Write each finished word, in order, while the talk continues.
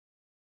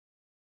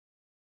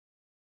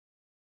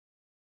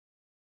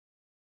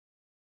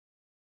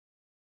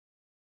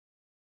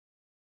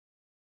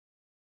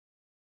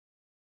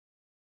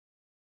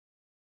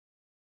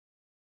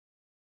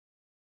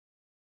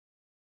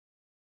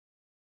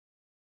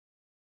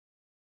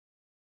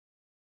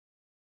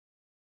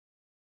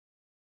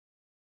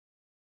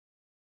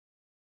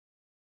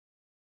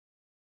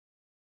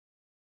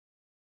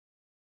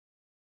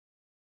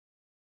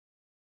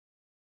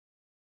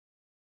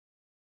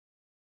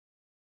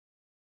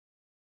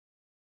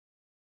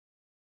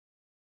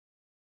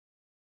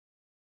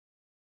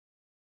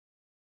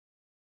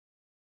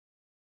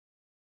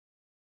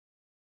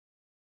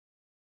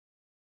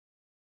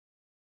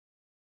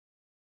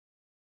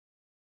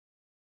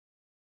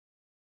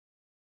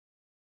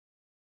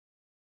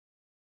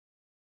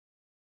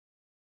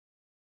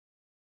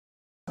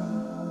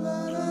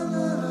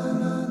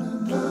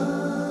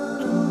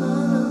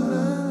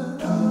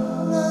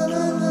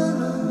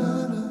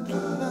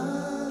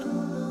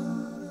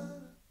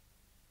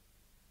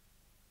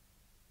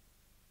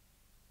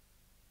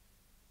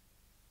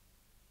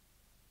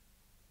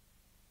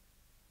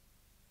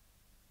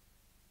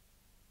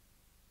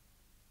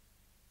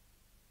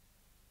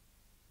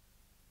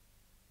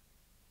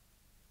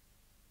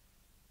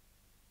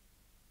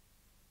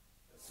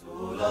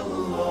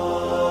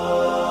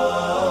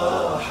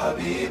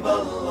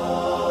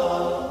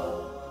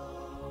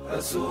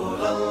رسول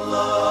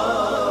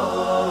الله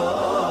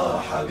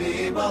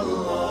حبيب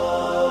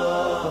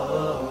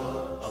الله.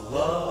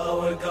 Allah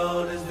our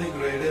God is the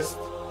greatest,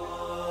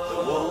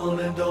 the one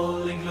and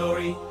only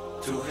glory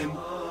to Him.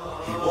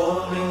 He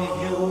wanted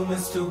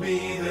humans to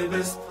be the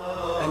best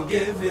and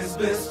give His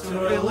best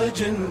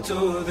religion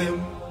to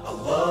them.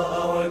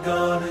 Allah our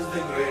God is the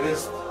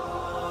greatest,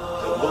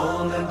 the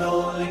one and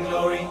only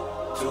glory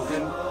to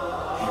Him.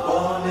 He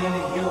wanted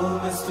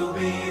humans to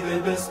be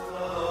the best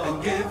and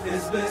give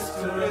His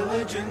best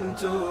religion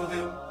to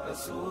them.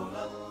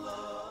 Rasulullah.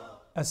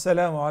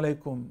 Assalamu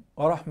alaikum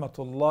wa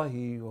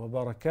rahmatullahi wa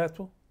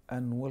barakatuh,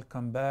 and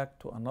welcome back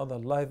to another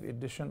live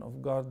edition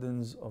of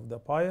Gardens of the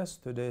Pious.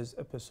 Today's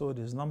episode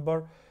is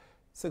number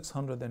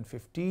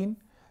 615,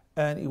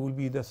 and it will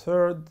be the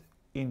third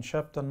in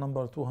chapter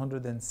number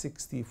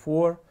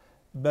 264,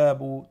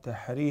 Babu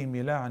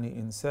Tahrimi La'ni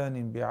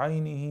Insanin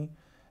Bi'aynihi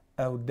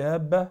Aw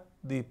Dabba,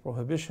 the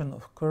prohibition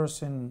of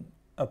cursing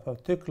a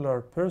particular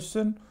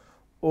person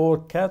or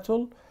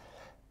cattle.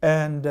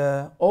 And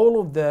all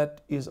of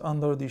that is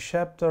under the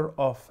chapter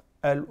of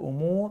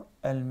Al-Umur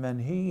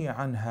Al-Manhi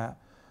Anha,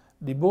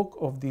 the book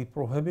of the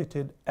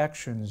prohibited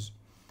actions.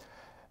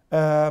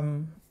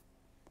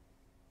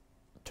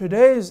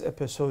 Today's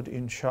episode,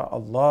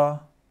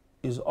 insha'Allah,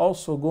 is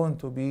also going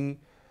to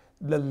be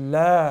the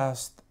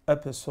last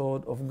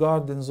episode of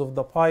Gardens of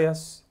the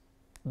Pious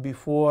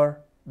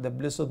before the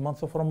blessed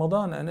month of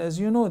Ramadan. And as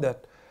you know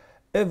that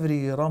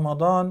every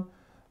Ramadan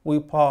we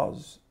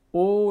pause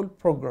all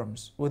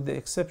programs with the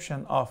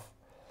exception of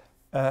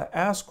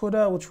Ask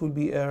Huda, which will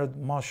be aired,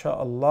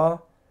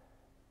 masha'Allah,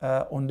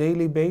 on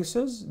daily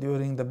basis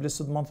during the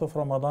blessed month of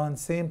Ramadan,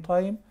 same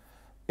time,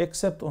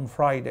 except on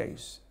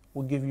Fridays.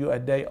 We'll give you a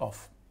day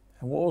off,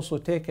 and we'll also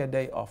take a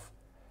day off.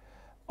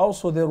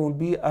 Also, there will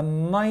be a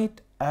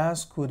night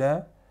Ask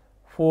Huda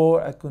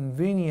for a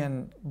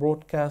convenient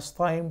broadcast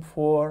time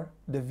for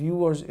the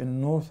viewers in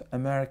North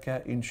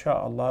America,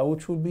 insha'Allah,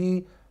 which will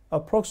be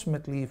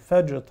approximately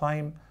Fajr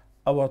time,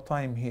 our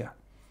time here.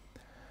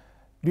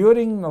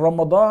 During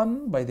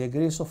Ramadan, by the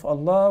grace of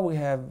Allah, we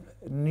have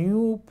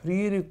new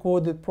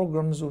pre-recorded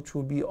programs which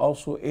will be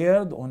also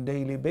aired on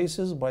daily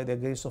basis by the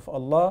grace of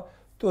Allah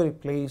to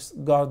replace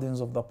Gardens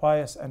of the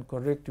Pious and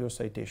correct your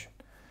citation.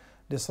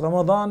 This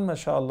Ramadan,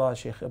 mashallah,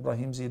 Sheikh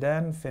Ibrahim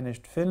Zidan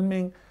finished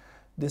filming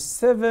the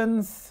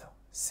 7th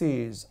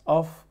series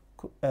of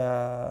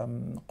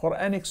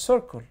Quranic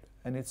Circle,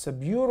 and it's a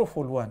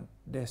beautiful one.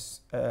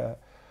 This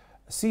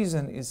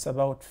season is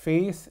about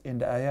faith in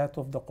the ayat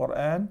of the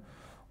Quran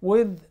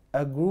with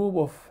a group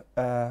of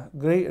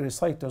great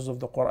reciters of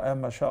the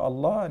Quran,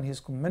 mashallah, and his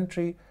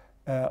commentary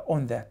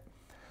on that.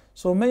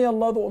 So may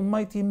Allah the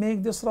Almighty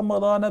make this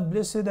Ramadan a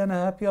blessed and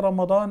a happy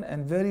Ramadan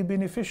and very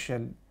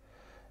beneficial.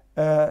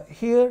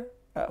 Here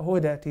at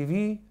Huda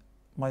TV,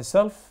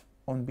 myself,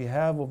 on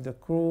behalf of the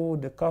crew,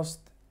 the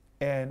cast,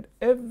 and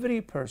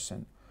every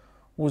person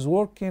who's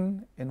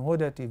working in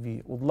Huda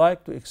TV, would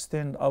like to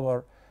extend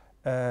our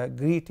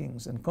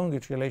greetings and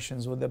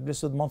congratulations with the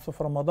blessed month of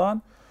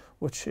Ramadan,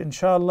 which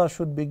inshallah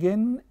should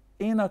begin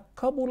in a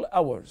couple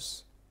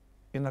hours.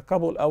 In a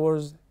couple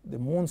hours, the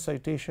moon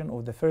citation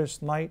of the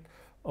first night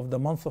of the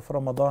month of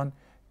Ramadan,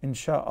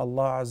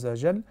 insha'Allah Azza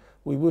Jal.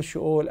 We wish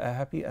you all a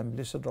happy and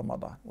blessed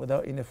Ramadan.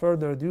 Without any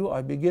further ado,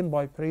 I begin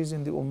by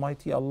praising the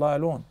Almighty Allah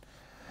alone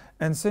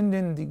and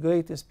sending the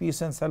greatest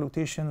peace and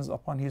salutations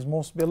upon His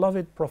most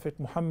beloved Prophet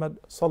Muhammad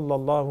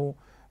sallallahu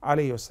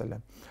alayhi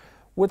wasallam,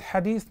 with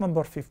hadith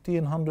number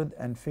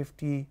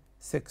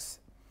 1556.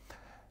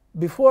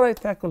 Before I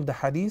tackle the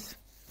hadith,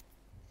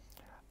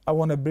 I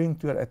want to bring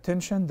to your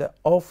attention that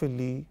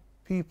awfully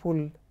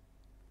people,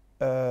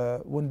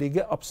 when they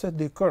get upset,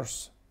 they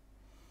curse.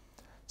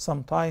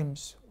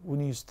 Sometimes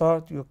when you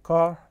start your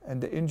car and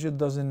the engine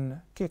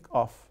doesn't kick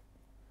off,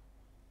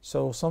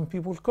 so some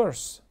people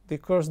curse. They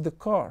curse the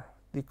car,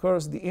 they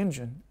curse the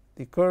engine,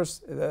 they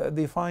curse,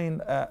 they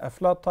find a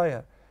flat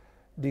tire,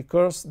 they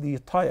curse the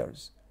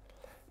tires.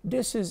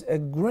 This is a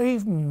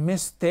grave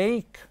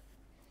mistake,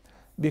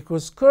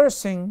 because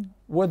cursing,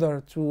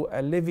 whether to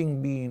a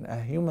living being, a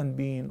human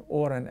being,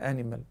 or an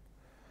animal,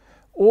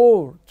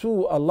 or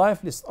to a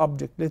lifeless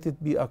object, let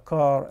it be a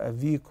car, a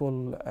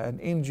vehicle, an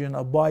engine,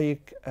 a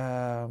bike,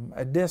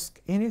 a desk,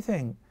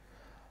 anything,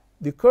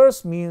 the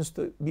curse means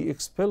to be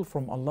expelled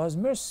from Allah's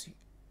mercy.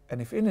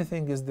 And if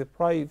anything is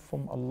deprived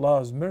from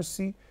Allah's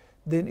mercy,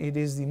 then it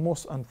is the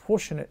most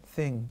unfortunate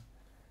thing.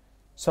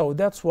 So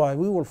that's why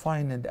we will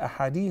find in the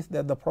hadith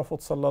that the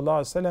Prophet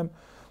ﷺ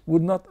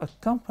would not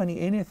accompany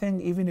anything,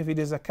 even if it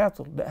is a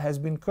cattle that has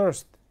been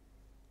cursed,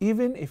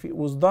 even if it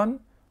was done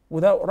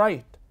without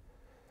right,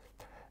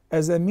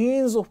 as a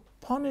means of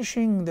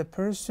punishing the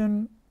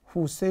person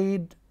who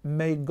said,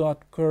 "May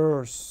God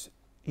curse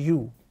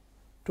you,"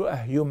 to a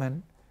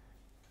human,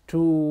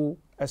 to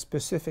a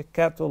specific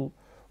cattle,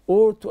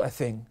 or to a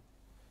thing.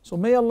 So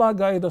may Allah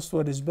guide us to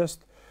what is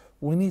best.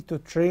 We need to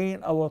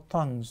train our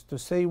tongues to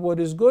say what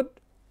is good,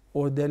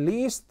 or the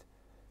least,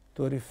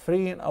 to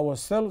refrain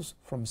ourselves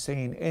from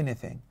saying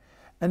anything.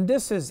 And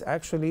this is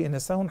actually in a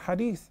sound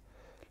hadith.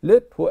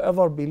 Let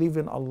whoever believe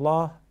in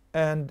Allah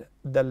and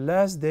the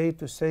last day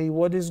to say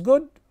what is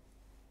good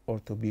or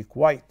to be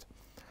quiet.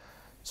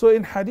 So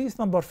in hadith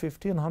number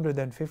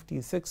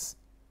 1556,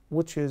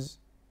 which is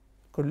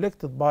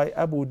collected by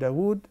Abu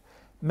Dawood,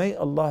 may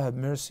Allah have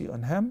mercy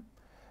on him,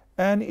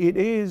 and it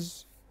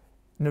is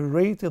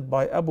narrated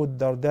by Abu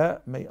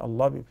Darda, may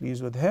Allah be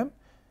pleased with him.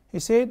 He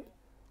said,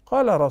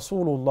 قال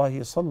رسول الله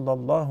صلى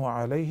الله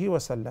عليه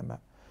وسلم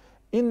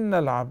إن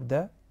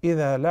العبد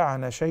إذا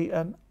لعن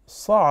شيئا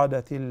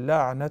صعدت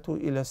اللعنة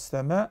إلى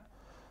السماء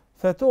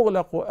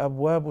فتغلق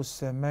أبواب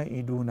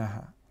السماء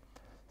دونها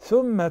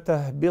ثم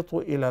تهبط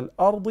إلى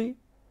الأرض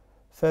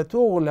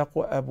فتغلق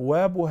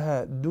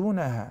أبوابها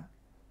دونها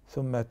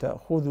ثم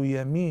تأخذ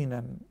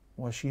يمينا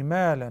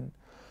وشمالا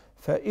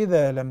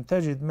فإذا لم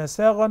تجد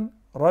مساغا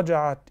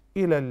رجعت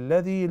إلى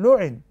الذي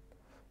لعن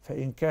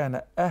فإن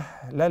كان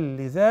أهلا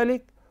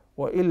لذلك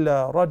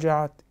وإلا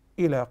رجعت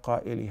إلى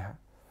قائلها.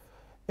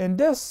 In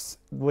this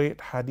great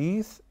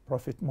hadith,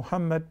 Prophet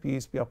Muhammad,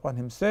 peace be upon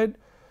him, said,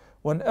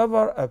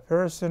 whenever a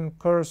person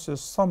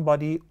curses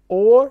somebody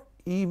or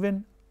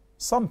even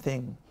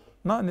something,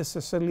 not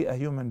necessarily a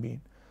human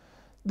being,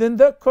 then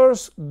that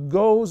curse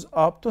goes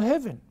up to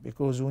heaven.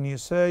 Because when you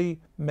say,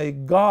 may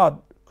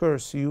God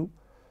curse you,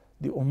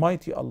 the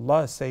Almighty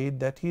Allah said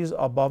that He is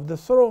above the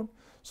throne.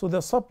 So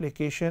the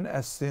supplication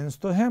ascends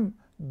to Him,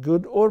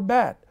 good or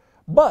bad.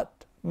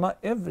 But not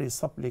every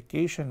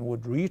supplication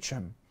would reach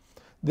Him.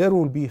 There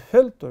will be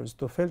filters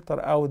to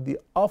filter out the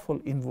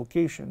awful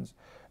invocations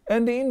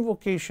and the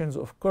invocations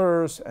of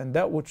curse and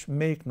that which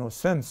make no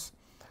sense.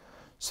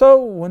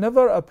 So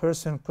whenever a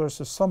person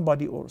curses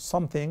somebody or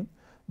something,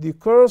 the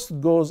curse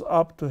goes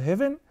up to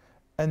heaven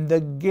and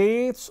the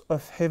gates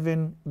of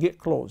heaven get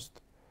closed.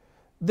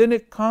 Then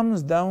it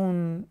comes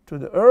down to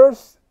the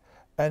earth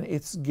and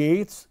its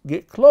gates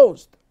get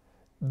closed.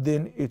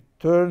 Then it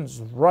turns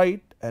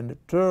right and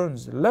it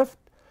turns left.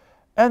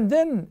 And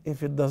then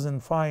if it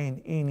doesn't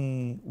find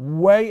any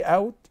way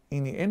out,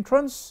 any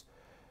entrance,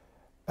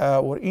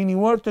 or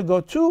anywhere to go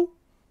to,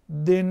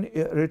 then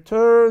it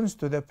returns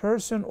to the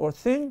person or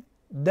thing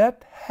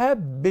that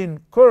had been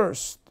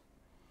cursed.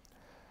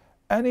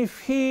 And if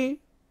he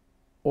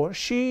or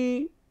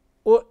she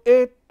or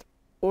it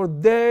or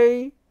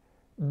they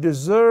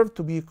deserve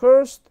to be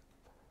cursed,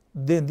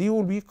 then they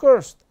will be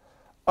cursed.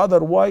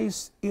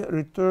 Otherwise, it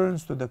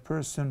returns to the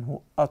person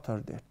who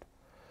uttered it.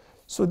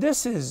 So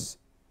this is,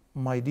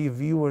 my dear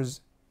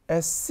viewers,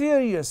 a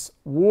serious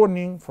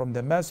warning from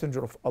the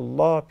Messenger of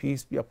Allah,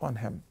 peace be upon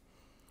him.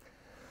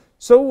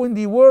 So when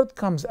the word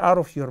comes out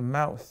of your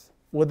mouth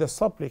with a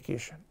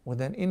supplication,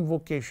 with an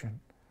invocation,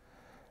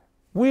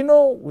 we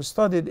know, we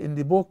studied in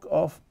the book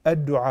of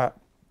Ad-Du'a,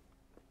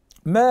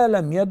 ما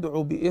لم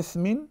يدعو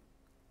بإثم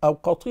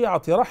أو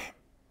قطيعة رحم.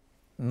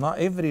 Not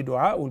every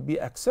dua will be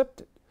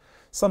accepted.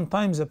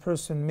 Sometimes a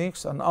person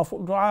makes an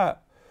awful dua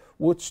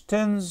which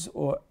tends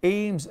or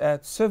aims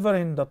at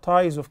severing the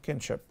ties of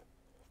kinship,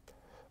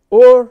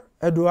 or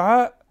a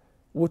dua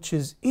which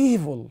is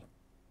evil.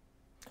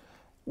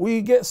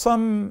 We get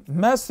some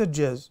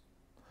messages,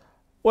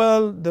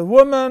 well, the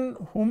woman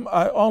whom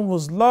I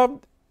always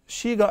loved,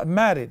 she got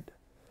married.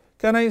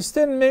 Can I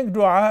still make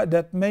dua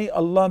that may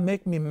Allah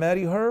make me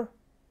marry her?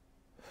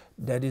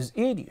 That is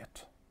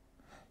idiot.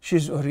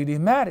 She's already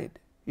married.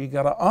 You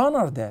gotta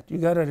honor that. You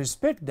gotta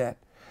respect that.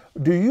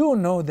 Do you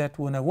know that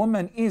when a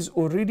woman is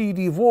already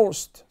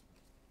divorced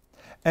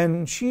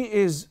and she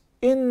is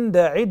in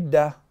the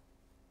iddah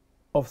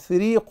of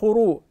 3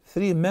 quru,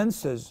 3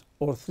 menses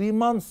or 3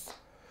 months,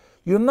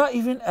 you're not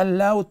even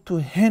allowed to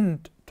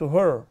hint to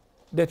her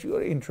that you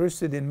are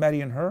interested in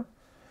marrying her?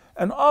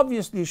 And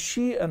obviously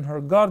she and her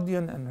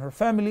guardian and her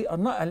family are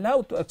not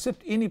allowed to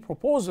accept any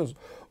proposals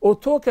or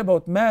talk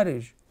about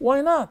marriage.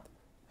 Why not?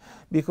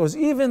 Because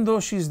even though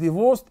she's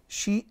divorced,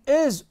 she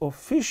is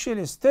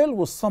officially still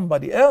with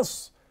somebody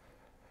else.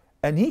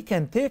 And he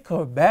can take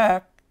her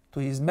back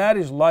to his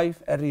marriage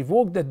life and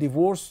revoke the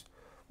divorce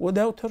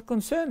without her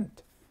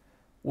consent,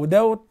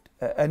 without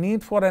a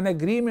need for an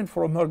agreement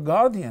from her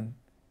guardian.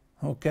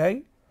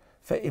 Okay?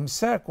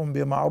 فَإِمْسَاكٌ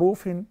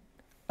بِمَعْرُوفٍ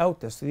أَوْ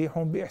تَسْرِيحٌ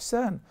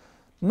بِإِحْسَانٍ.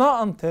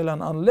 Not until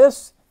and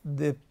unless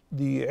the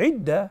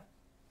iddah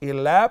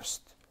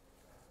elapsed,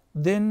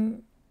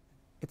 then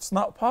it's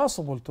not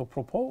possible to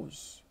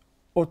propose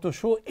or to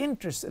show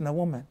interest in a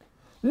woman,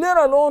 let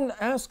alone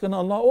asking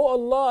Allah, oh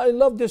Allah, I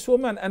love this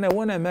woman and I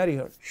want to marry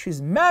her.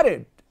 She's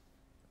married.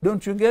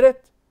 Don't you get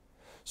it?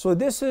 So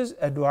this is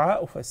a dua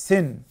of a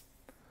sin.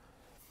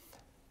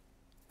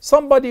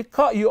 Somebody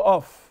cut you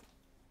off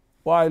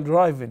while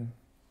driving.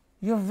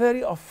 You're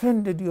very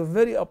offended, you're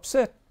very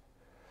upset.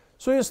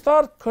 So you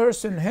start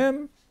cursing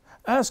him,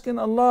 asking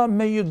Allah,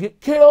 may you get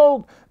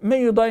killed,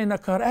 may you die in a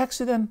car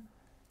accident.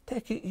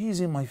 Take it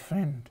easy, my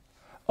friend.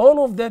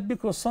 All of that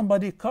because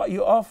somebody cut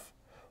you off.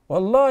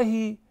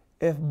 Wallahi,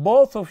 if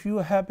both of you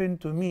happen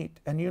to meet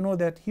and you know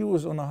that he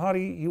was on a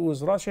hurry, he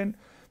was rushing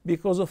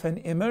because of an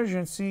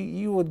emergency,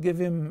 you would give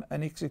him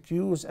an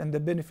excuse and the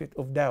benefit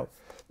of doubt.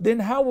 Then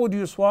how would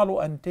you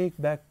swallow and take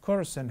back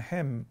cursing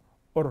him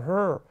or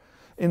her?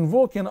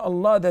 invoking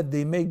Allah that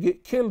they may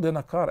get killed in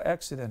a car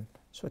accident.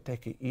 So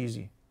take it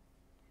easy.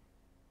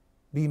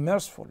 Be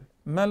merciful.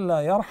 Man la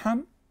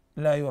yarham,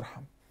 la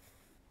yurham.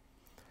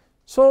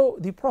 So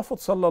the Prophet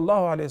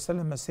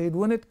ﷺ said,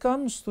 when it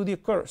comes to the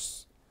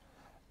curse,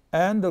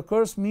 and the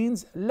curse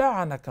means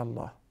la'anak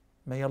Allah,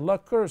 may Allah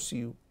curse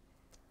you,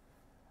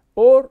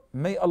 or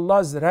may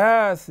Allah's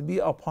wrath be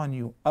upon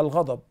you,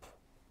 al-ghadab.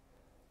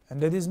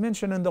 And that is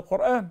mentioned in the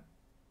Quran.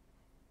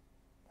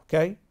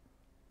 Okay?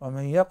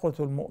 ومن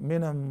يقتل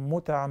مؤمنا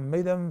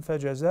متعمدا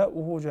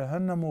فجزاؤه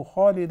جهنم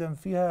خالدا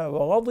فيها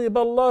وغضب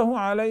الله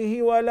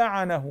عليه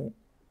ولعنه.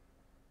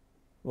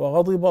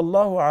 وغضب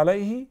الله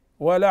عليه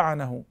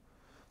ولعنه.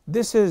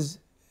 This is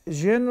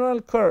general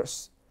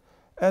curse,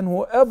 and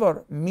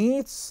whoever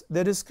meets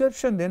the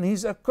description, then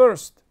he's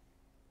accursed.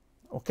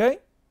 Okay?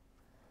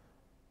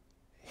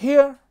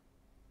 Here,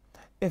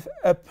 if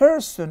a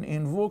person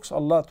invokes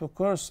Allah to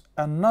curse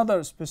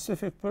another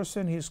specific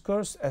person, he's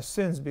cursed as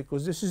sins,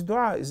 because this is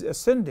dua, is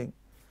ascending.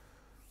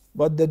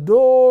 But the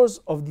doors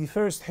of the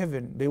first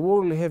heaven, the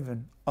worldly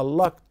heaven, are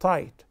locked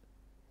tight,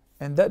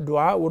 and that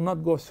dua will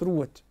not go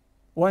through it.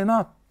 Why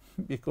not?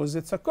 Because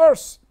it's a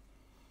curse.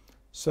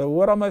 So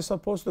where am I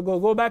supposed to go?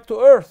 Go back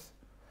to earth.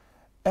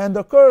 And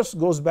the curse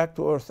goes back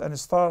to earth and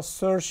starts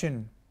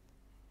searching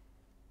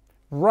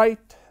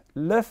right,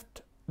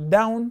 left,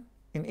 down,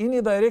 in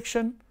any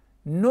direction.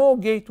 No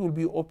gate will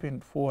be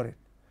opened for it.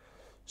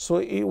 So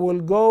it will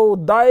go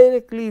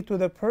directly to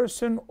the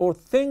person or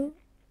thing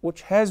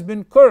which has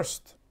been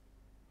cursed.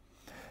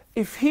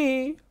 If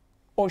he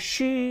or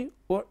she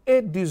or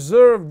it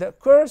deserve the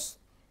curse,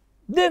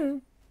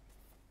 then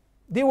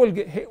they will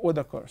get hit with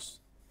the curse.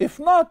 If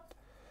not,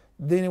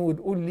 then it would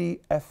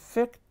only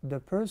affect the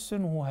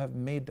person who have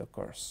made the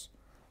curse.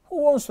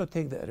 Who wants to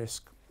take that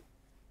risk?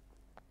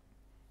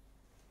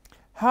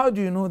 How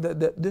do you know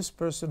that this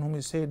person whom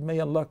you said, may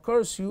Allah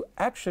curse you,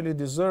 actually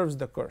deserves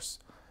the curse?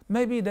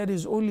 Maybe that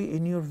is only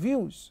in your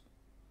views,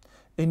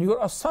 in your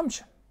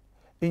assumption,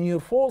 in your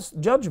false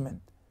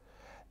judgment.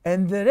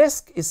 And the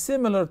risk is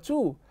similar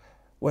too.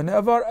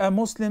 Whenever a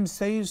Muslim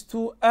says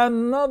to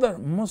another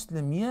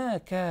Muslim, Ya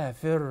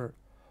kafir,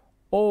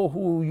 oh,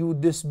 who you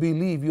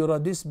disbelieve, you're a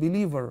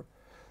disbeliever,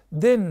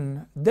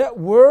 then that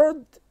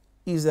word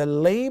is a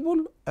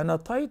label and a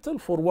title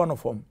for one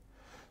of them.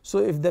 So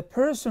if the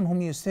person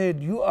whom you said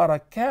you are a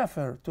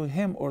kafir to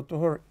him or to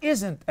her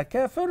isn't a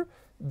kafir,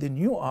 then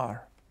you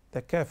are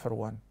the kafir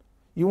one.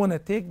 You want to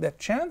take that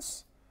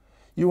chance?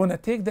 You want to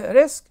take that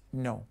risk?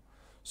 No.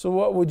 So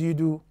what would you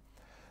do?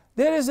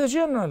 There is a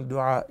general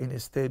dua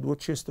instead,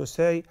 which is to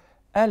say,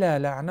 ألا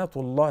لعنة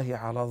الله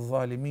على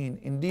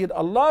الظالمين. Indeed,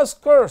 Allah's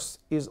curse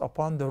is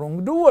upon the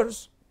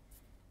wrongdoers.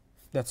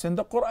 That's in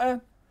the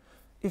Quran.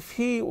 If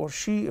he or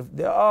she, if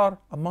they are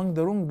among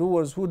the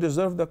wrongdoers who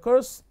deserve the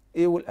curse,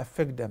 it will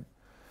affect them.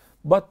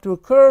 But to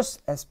curse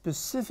a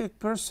specific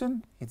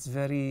person, it's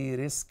very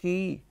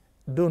risky.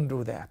 Don't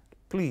do that,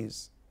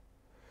 please.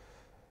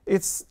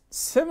 It's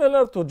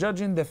similar to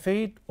judging the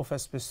fate of a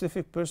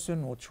specific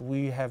person which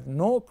we have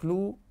no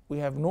clue, we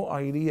have no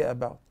idea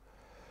about.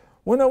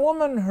 When a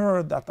woman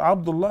heard that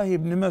Abdullah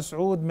ibn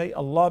Mas'ud, may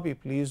Allah be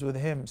pleased with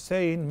him,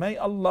 saying, may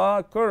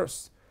Allah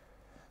curse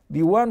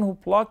the one who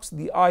plucks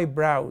the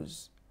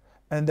eyebrows,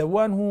 and the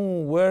one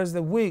who wears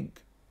the wig,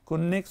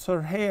 connects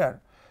her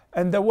hair,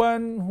 and the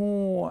one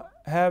who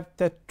have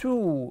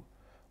tattoo,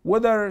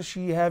 whether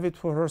she have it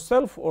for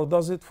herself or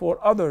does it for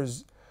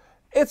others,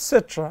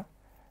 etc.,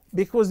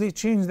 because they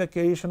changed the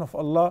creation of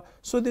Allah.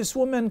 So this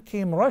woman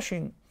came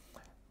rushing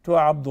to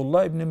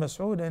Abdullah ibn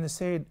Mas'ud and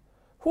said,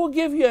 who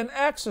gave you an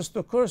access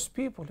to curse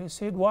people? He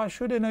said, why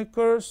shouldn't I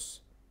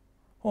curse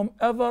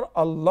whomever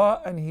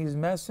Allah and His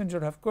Messenger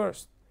have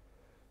cursed?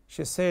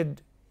 She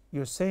said,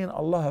 you're saying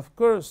Allah have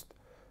cursed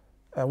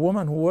a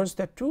woman who wears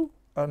tattoo?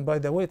 And by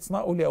the way, it's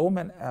not only a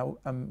woman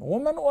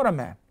or a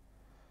man.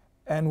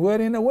 And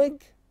wearing a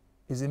wig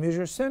is a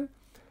major sin.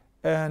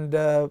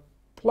 And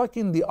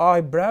plucking the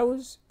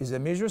eyebrows is a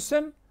major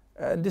sin.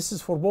 And this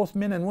is for both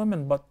men and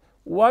women. But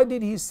why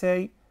did he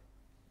say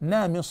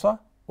namisa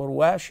or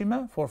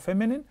washima for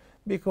feminine?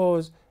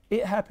 Because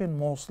it happened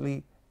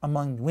mostly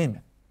among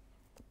women.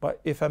 But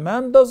if a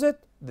man does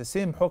it, the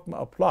same hukm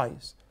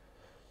applies.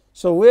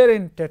 So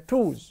wearing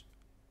tattoos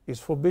is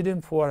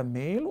forbidden for a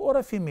male or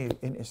a female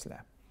in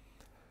Islam.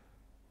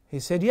 He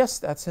said, yes,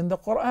 that's in the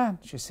Quran.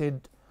 She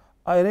said,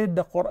 I read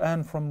the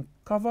Quran from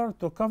cover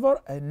to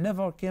cover. I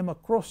never came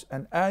across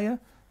an ayah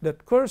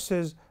that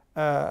curses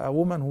a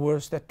woman who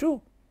wears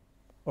tattoo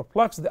or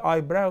plucks the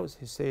eyebrows.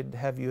 He said,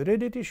 have you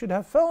read it? You should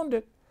have found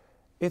it.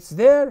 It's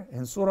there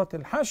in Surah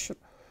Al-Hashr,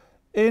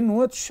 in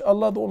which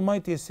Allah the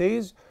Almighty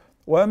says,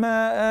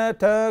 وَمَا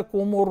آتَاكُمُ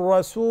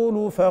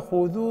الرَّسُولُ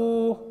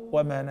فَخُذُوهُ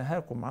وَمَا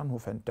نَهَاكُمْ عَنْهُ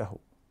فَانْتَهُوا.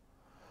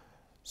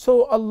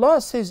 So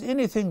Allah says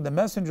anything the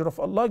Messenger of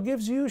Allah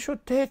gives you, you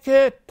should take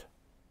it.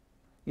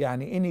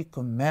 Yani any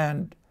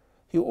command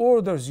He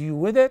orders you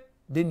with it,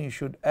 then you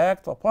should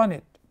act upon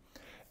it.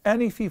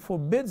 And if He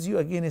forbids you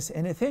against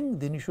anything,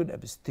 then you should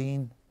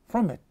abstain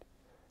from it.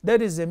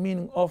 That is the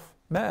meaning of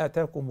ما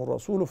آتاكم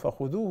الرسول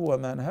فخذوه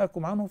وما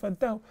نهاكم عنه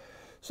فانتهوا.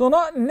 So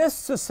not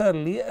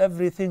necessarily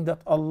everything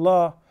that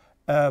Allah,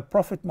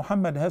 Prophet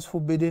Muhammad has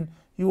forbidden,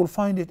 you will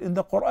find it in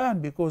the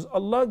Quran, because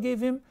Allah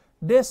gave him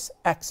this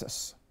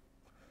access.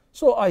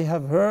 So I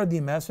have heard the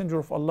Messenger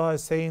of Allah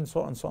saying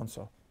so and so and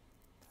so.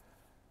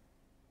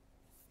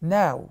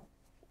 Now,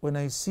 when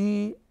I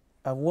see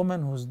a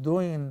woman who's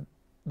doing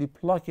the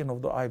plucking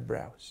of the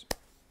eyebrows,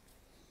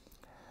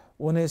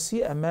 when I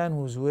see a man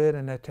who's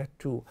wearing a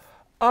tattoo,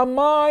 am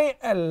I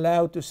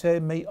allowed to say,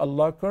 may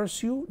Allah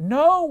curse you?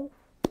 No.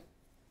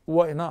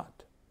 Why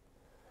not?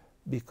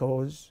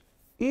 Because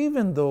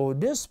even though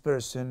this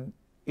person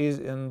is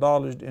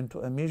indulged into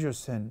a major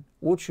sin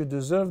which you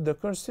deserve the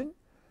cursing,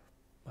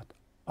 but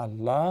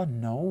Allah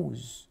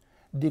knows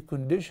the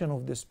condition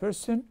of this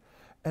person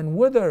and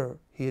whether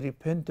he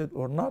repented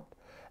or not,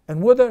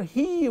 and whether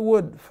he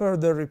would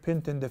further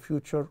repent in the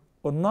future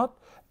or not,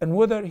 and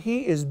whether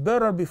he is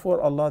better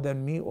before Allah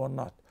than me or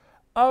not.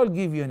 I'll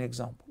give you an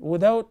example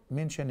without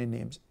mentioning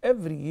names.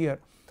 Every year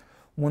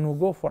when we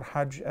go for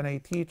Hajj, and I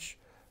teach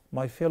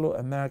my fellow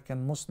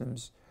American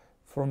Muslims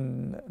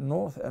from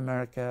North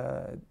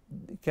America,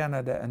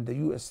 Canada and the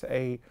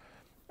USA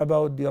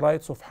about the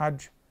rites of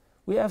Hajj,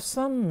 we have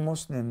some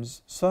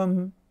Muslims,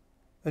 some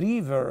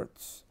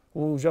reverts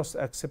who just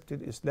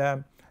accepted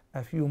Islam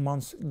a few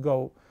months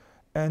ago,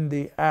 and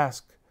they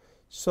ask,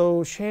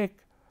 so Sheikh,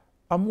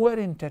 I'm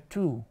wearing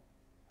tattoo.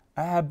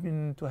 I have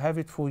been to have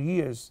it for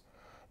years.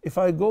 If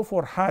I go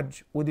for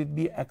Hajj, would it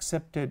be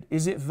accepted?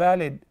 Is it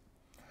valid?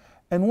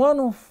 And one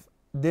of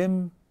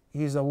them,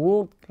 he's a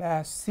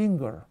world-class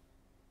singer.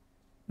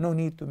 No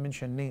need to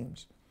mention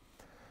names.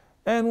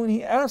 And when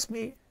he asked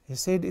me, he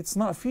said it's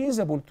not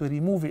feasible to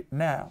remove it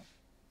now.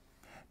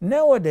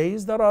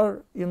 Nowadays, there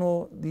are,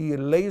 the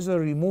laser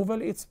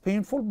removal, it's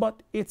painful,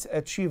 but it's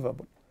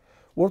achievable.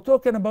 We're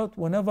talking about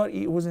whenever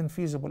it wasn't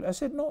feasible. I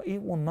said, no,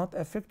 it will not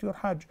affect your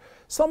Hajj.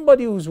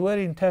 Somebody who's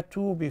wearing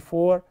tattoo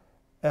before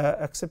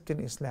accepting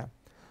Islam,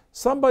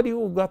 somebody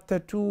who got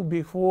tattoo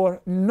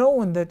before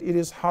knowing that it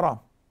is haram,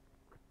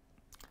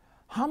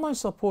 how am I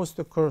supposed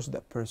to curse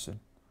that person?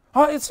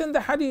 It's in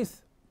the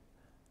hadith.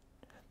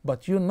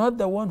 But you're not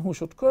the one who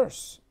should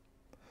curse.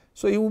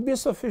 So it would be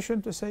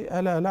sufficient to say,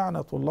 ألا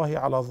لعنة الله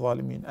على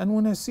الظالمين. And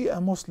when I see a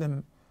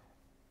Muslim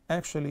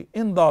actually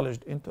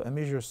indulged into a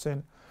major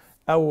sin,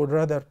 I would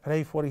rather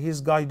pray for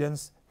his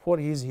guidance, for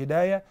his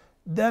hidayah,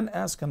 than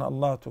asking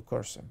Allah to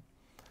curse him.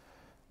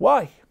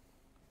 Why?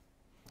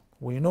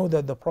 We know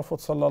that the Prophet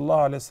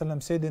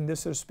ﷺ said in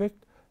this respect,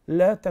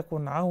 لا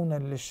تكن عونا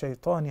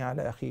للشيطان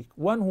على أخيك.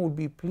 One who will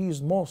be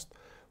pleased most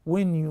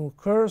when you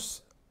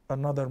curse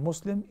another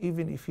Muslim,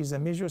 even if he's a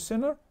major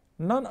sinner,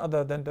 none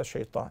other than the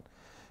shaitan.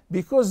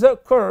 Because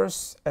that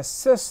curse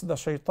assists the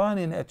shaitan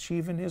in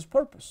achieving his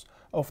purpose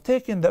of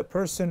taking that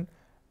person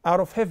out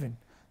of heaven,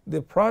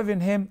 depriving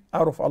him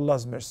out of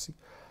Allah's mercy.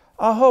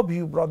 I hope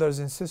you brothers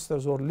and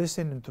sisters who are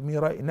listening to me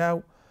right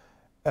now,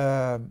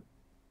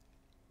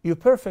 you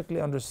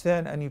perfectly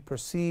understand and you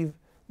perceive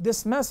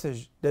this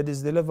message that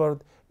is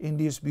delivered in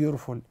these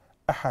beautiful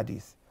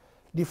ahadith.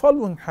 The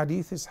following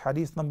hadith is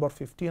hadith number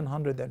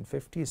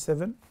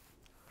 1557.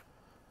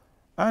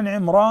 عن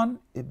عمران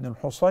ابن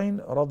الحصين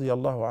رضي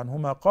الله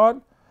عنهما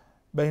قال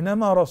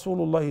بينما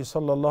رسول الله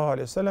صلى الله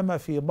عليه وسلم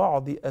في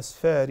بعض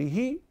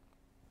أسفاره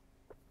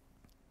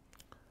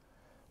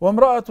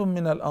وامرأة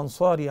من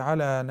الأنصار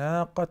على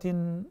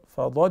ناقة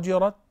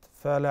فضجرت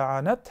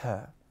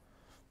فلعنتها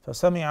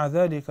فسمع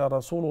ذلك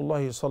رسول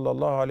الله صلى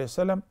الله عليه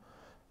وسلم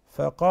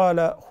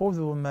فقال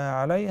خذوا ما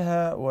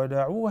عليها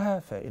ودعوها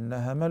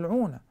فإنها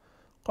ملعونة.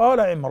 قال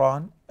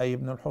عمران أي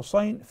ابن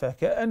الحصين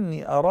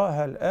فكأني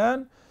أراها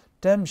الآن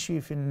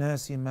تمشي في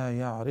الناس ما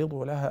يعرض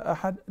لها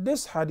أحد.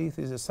 This hadith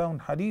is a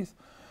sound hadith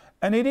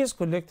and it is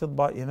collected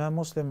by Imam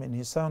Muslim in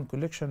his sound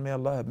collection. May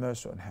Allah have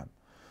mercy on him.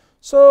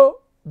 So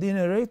the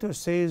narrator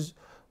says,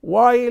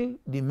 while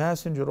the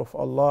Messenger of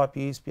Allah,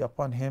 peace be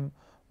upon him,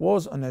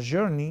 was on a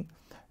journey,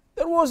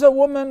 there was a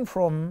woman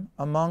from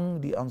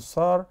among the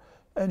Ansar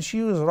and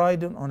she was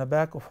riding on the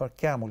back of her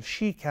camel,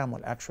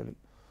 she-camel actually.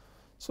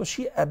 So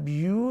she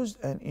abused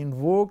and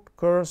invoked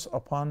curse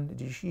upon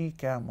the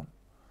she-camel.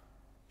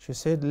 She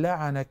said,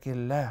 لعنك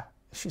الله.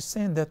 She's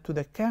saying that to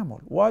the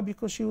camel. Why?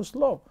 Because she was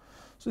slow.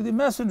 So the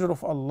Messenger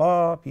of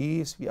Allah,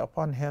 peace be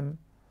upon him,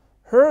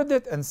 heard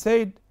it and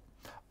said,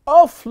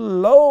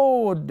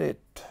 offload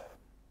it.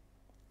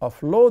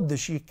 Offload the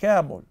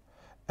she-camel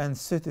and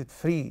set it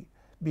free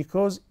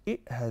because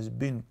it has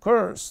been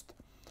cursed.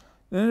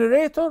 The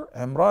narrator,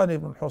 Imran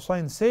ibn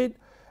Husayn, said,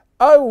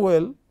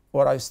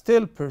 I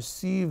still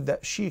perceive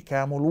that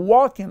she-camel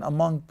walking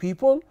among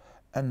people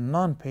and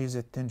none pays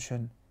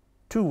attention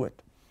to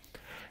it.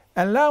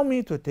 Allow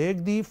me to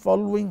take the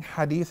following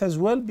hadith as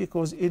well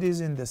because it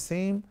is in the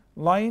same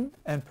line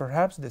and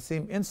perhaps the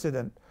same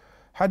incident.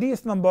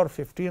 Hadith number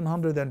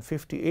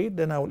 1558,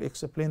 then I will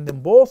explain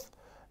them both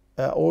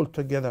all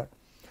together.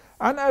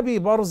 عن أبي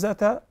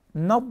برزة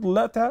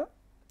نضلة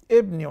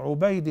ابن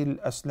عبيد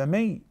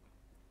الأسلمي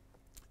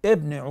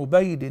ابن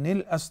عبيد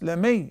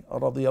الأسلمي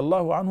رضي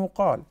الله عنه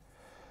قال: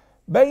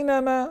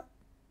 بينما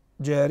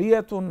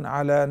جارية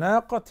على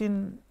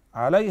ناقة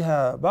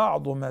عليها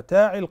بعض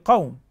متاع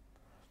القوم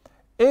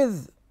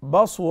إذ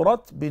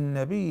بصرت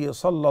بالنبي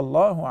صلى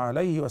الله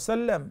عليه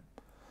وسلم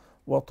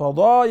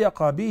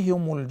وتضايق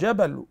بهم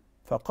الجبل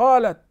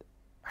فقالت: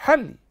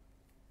 حلي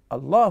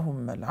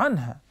اللهم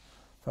العنها.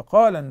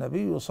 فقال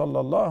النبي صلى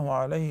الله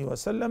عليه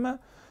وسلم: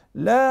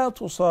 لا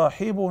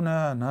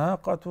تصاحبنا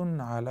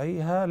ناقة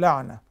عليها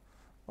لعنة.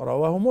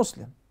 رواه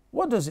Muslim.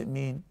 What does it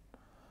mean?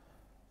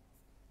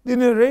 The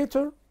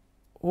narrator,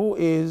 who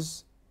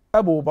is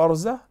Abu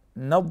Barzah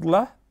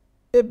Nadla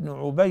ibn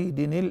Ubayd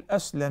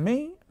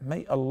al-Aslami,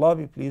 may Allah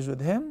be pleased with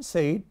him,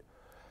 said,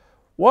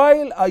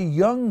 while a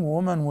young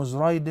woman was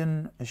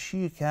riding a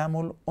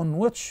she-camel on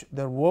which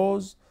there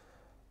was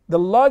the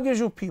luggage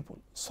of people,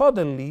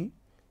 suddenly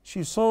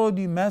she saw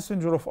the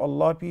Messenger of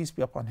Allah, peace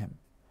be upon him,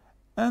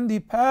 and the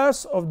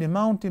pass of the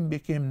mountain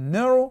became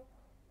narrow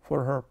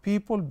for her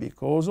people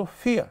because of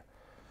fear.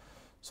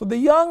 So the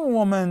young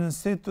woman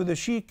said to the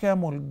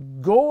she-camel,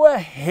 go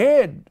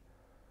ahead.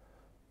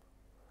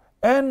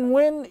 And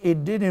when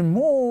it didn't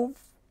move,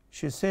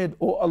 she said,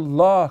 oh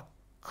Allah,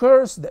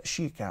 curse that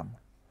she-camel.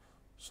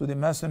 So the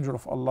Messenger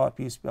of Allah,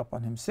 peace be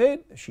upon him,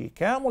 said, the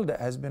she-camel that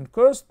has been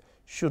cursed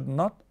should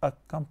not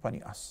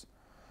accompany us.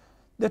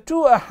 The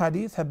two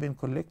ahadith have been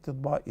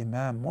collected by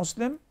Imam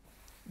Muslim.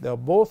 They are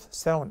both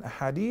sound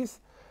ahadith,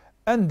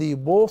 and they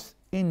both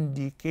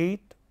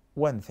indicate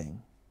one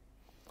thing.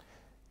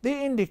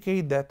 They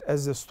indicate that,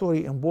 as the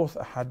story in both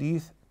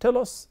ahadith tell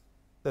us,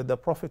 that the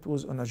Prophet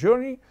was on a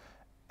journey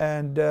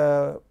and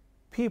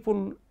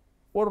people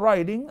were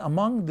riding.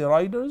 Among the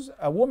riders,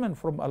 a woman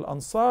from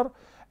Al-Ansar,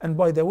 and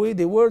by the way,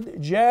 the word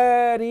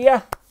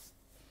jariyah,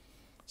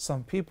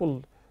 some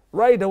people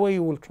right away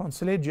will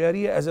translate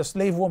jariyah as a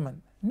slave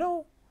woman.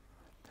 No,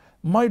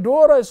 my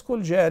daughter is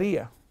called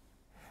Jariyah,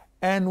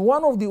 and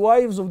one of the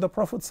wives of the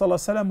Prophet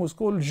ﷺ was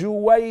called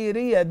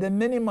Juwayriyah, the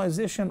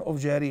minimization of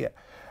Jariyah.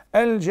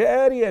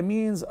 Al-Jariyah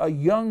means a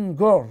young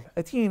girl,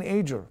 a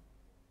teenager.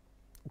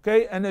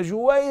 Okay, and a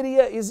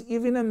Juwayriyah is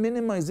even a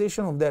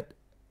minimization of that,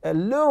 a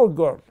little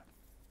girl.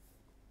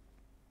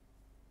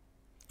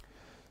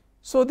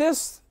 So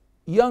this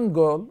young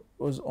girl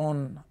was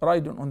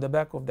riding on the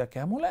back of the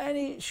camel,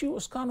 and she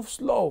was kind of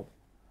slow,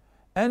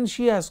 and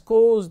she has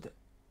caused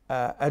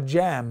a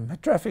jam, a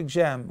traffic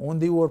jam, when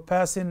they were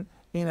passing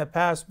in a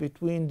pass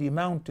between the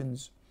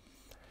mountains.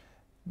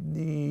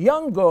 The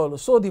young girl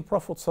saw the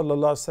Prophet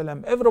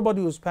ﷺ.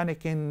 Everybody was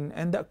panicking,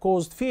 and that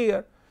caused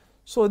fear.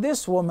 So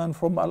this woman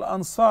from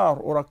Al-Ansar,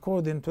 or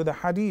according to the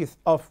hadith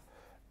of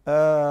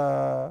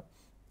Abu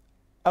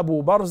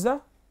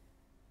Barzah,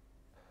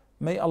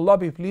 may Allah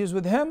be pleased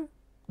with him,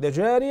 the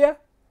Jariyah,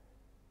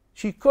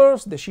 she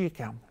cursed the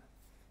she-camel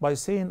by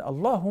saying,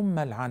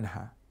 Allahumma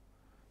al-anha.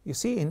 You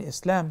see, in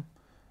Islam,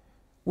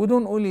 we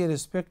don't only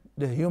respect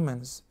the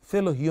humans,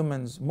 fellow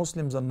humans,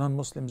 Muslims and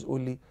non-Muslims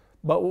only,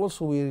 but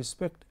also we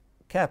respect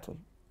cattle,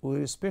 we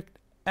respect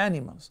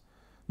animals.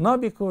 Not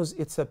because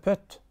it's a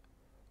pet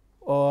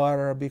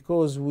or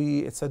because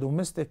it's a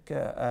domestic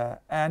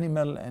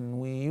animal and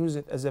we use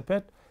it as a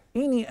pet.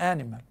 Any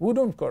animal, we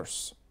don't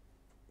curse.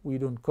 We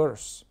don't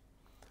curse.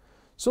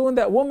 So when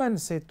that woman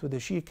said to the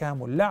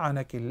she-camel,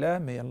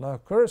 La'anakillah, may Allah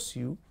curse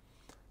you,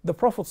 the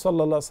Prophet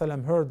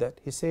ﷺ heard that.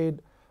 He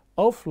said,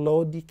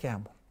 offload the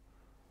camel,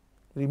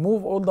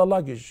 remove all the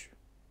luggage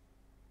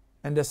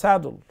and the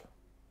saddle,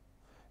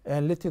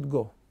 and let it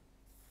go.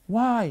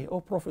 Why,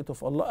 O Prophet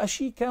of Allah? A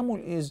she-camel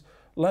is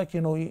like,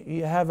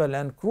 you have a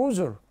Land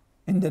Cruiser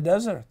in the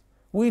desert.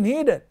 We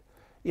need it.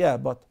 Yeah,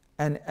 but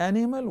an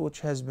animal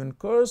which has been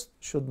cursed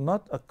should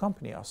not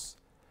accompany us.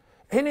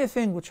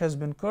 Anything which has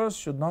been cursed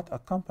should not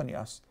accompany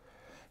us.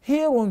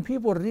 Here, when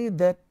people read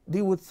that,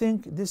 they would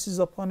think this is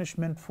a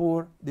punishment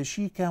for the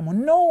she-camel.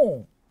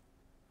 No,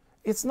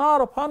 it's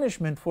not a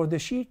punishment for the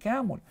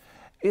she-camel.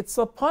 It's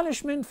a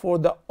punishment for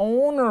the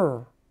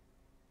owner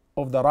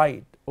of the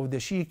ride, of the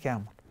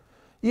she-camel.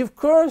 You've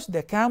cursed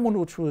the camel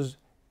which was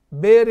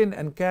bearing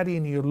and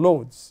carrying your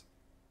loads,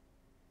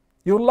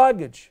 your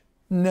luggage.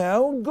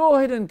 Now go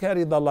ahead and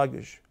carry the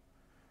luggage.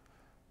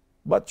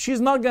 But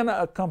she's not going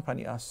to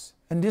accompany us.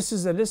 And this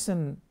is a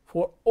lesson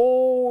for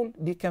all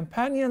the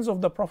companions of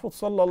the Prophet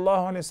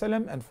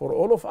ﷺ and for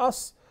all of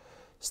us.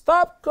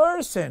 Stop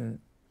cursing.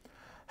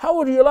 How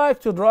would you like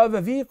to drive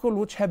a vehicle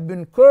which have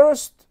been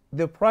cursed,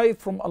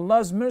 deprived from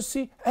Allah's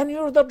mercy, and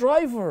you're the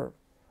driver?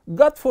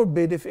 God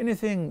forbid if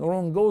anything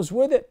wrong goes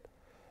with it.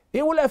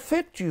 It will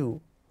affect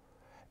you.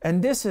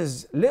 And this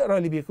is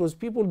literally because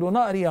people do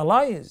not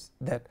realize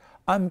that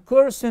I'm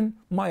cursing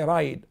my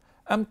ride,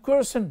 I'm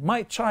cursing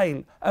my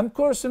child, I'm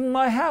cursing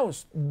my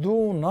house.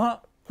 Do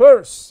not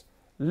curse,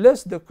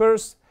 lest the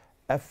curse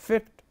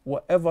affect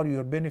whatever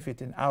you're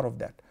benefiting out of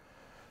that.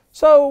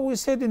 So we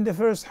said in the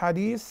first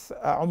hadith,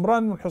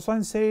 Umran bin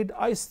Hussein said,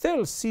 I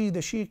still see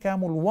the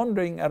she-camel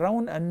wandering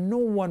around and no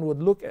one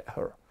would look at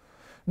her.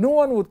 No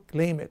one would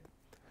claim it.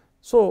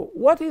 So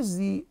what is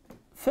the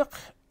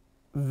fiqh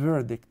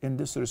verdict in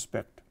this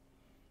respect?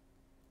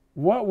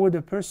 What would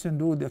a person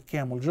do with the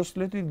camel? Just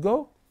let it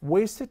go?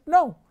 Waste it?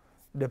 No.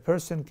 The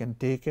person can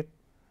take it.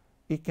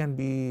 It can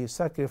be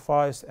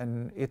sacrificed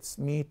and its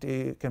meat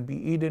can be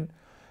eaten.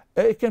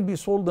 It can be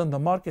sold in the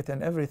market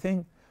and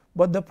everything.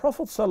 But the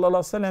Prophet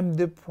ﷺ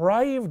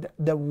deprived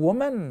the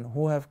woman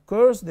who have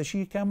cursed the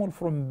she-camel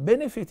from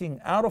benefiting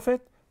out of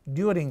it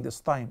during this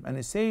time. And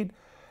he said,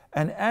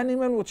 an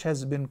animal which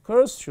has been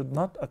cursed should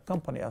not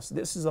accompany us.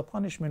 This is a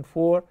punishment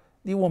for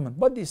the woman.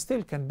 But they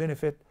still can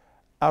benefit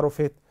out of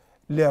it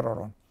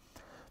later on.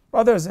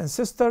 Brothers and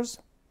sisters,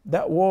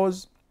 that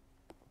was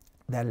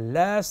the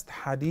last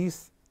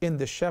hadith in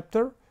the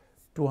chapter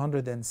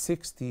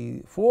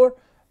 264.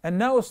 And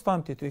now it's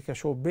time to take a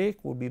short break.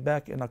 We'll be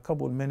back in a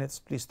couple minutes.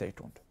 Please stay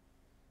tuned.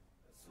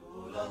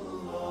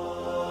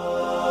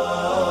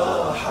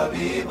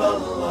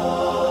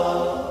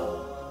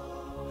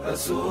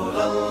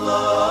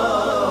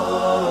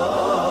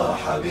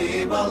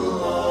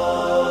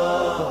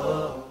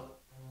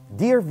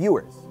 Dear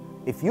viewers,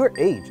 if your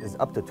age is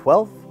up to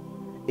 12,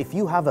 if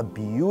you have a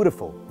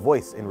beautiful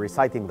voice in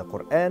reciting the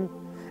Quran,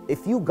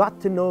 if you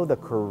got to know the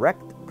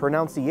correct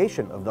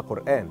pronunciation of the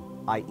Quran,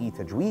 i.e.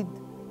 tajweed,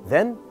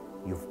 then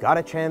you've got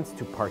a chance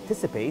to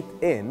participate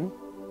in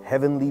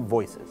Heavenly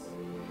Voices.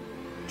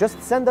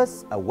 Just send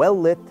us a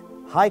well-lit,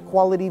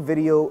 high-quality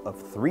video of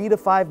 3 to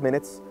 5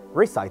 minutes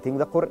reciting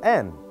the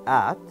Quran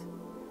at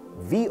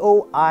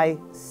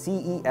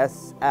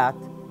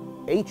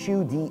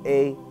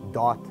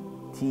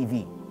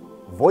voices@huda.tv,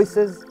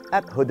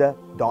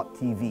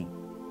 voices@huda.tv.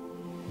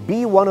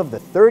 Be one of the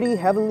 30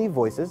 heavenly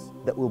voices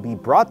that will be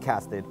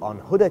broadcasted on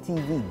Huda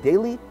TV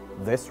daily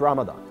this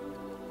Ramadan.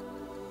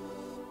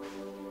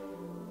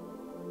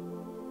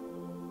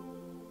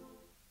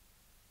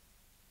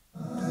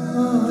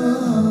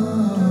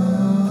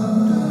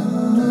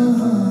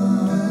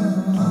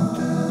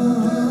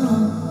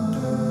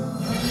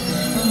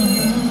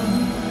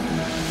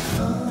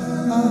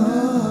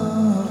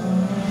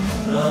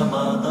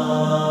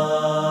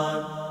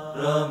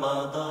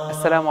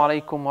 Assalamu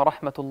alaikum wa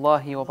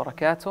rahmatullahi wa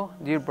barakatuh.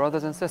 Dear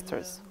brothers and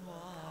sisters,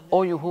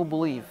 all you who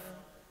believe,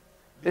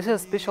 this is a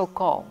special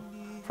call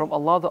from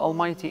Allah the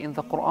Almighty in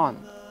the Quran,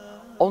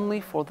 only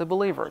for the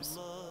believers.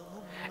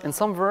 In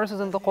some verses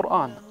in the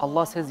Quran,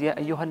 Allah says, Ya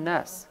ayyuhan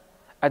nas,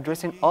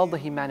 addressing all the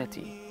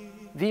humanity.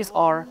 These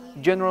are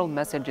general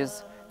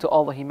messages to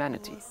all the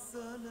humanity.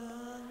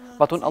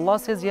 But when Allah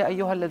says, Ya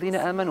ayyuhal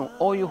ladhina amanu,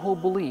 all you who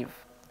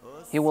believe,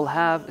 He will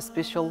have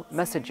special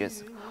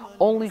messages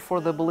only for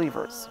the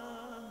believers.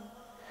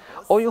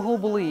 All You Who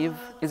Believe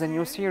is a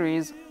new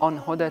series on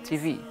Huda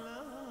TV.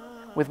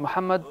 With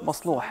Mohammad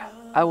Maslouh,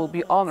 I will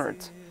be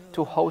honored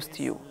to host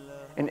you.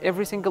 In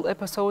every single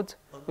episode,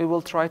 we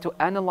will try to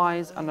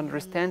analyze and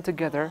understand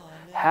together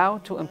how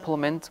to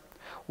implement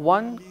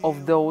one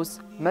of those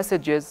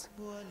messages,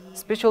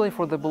 especially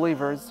for the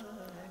believers,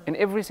 in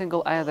every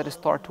single ayah that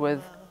starts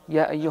with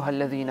Ya ayyuhal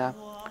ladhina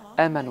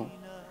amanu.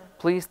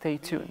 Please stay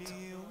tuned.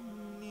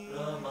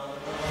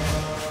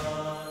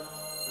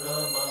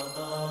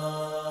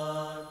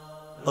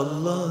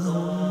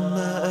 اللهم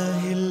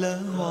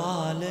أهله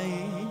علينا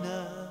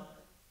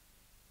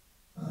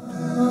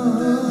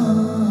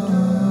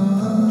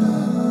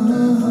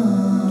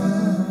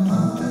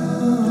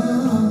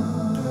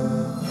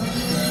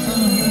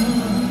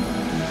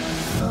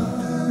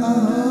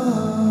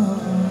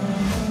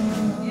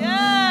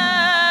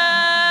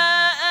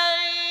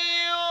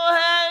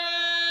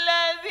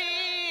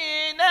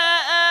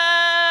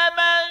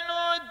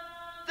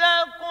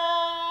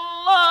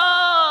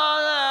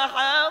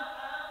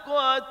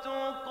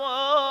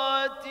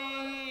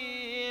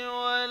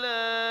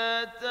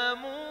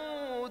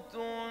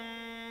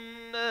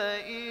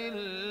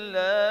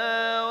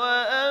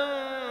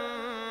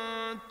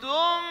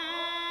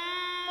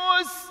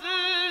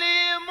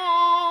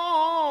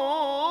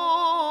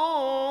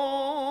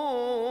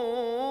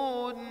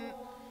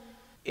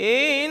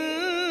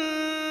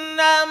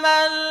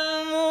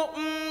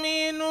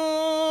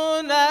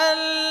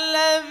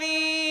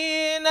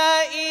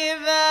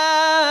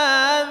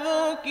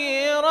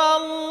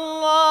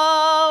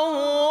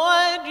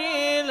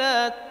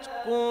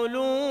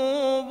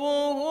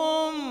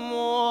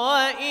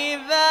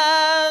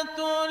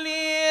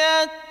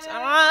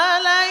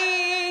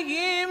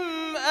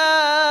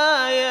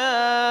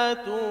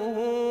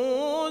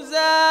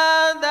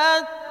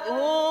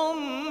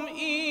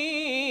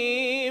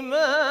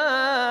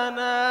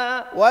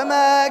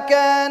وما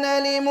كان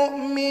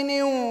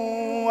لمؤمن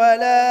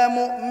ولا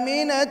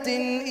مؤمنة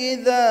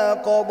إذا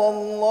قضى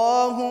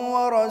الله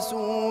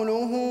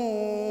ورسوله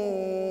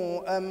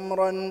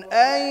أمرا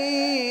أن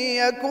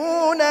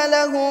يكون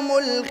لهم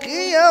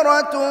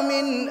الخيرة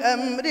من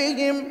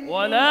أمرهم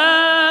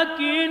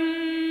ولكن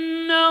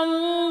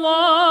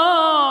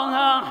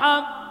الله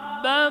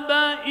حبب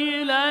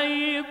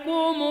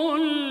إليكم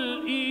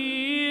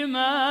الإيمان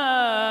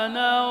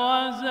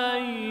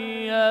وزينه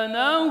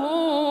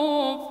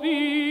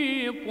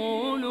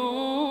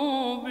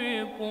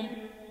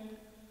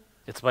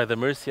It's by the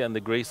mercy and the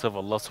grace of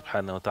Allah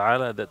subhanahu wa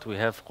ta'ala that we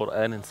have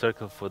Quran in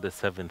circle for the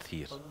 7th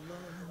year.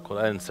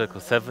 Quran in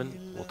Circle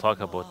 7 will talk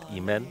about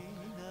Iman,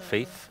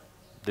 faith,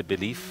 the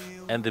belief,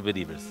 and the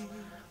believers.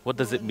 What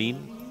does it mean?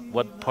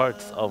 What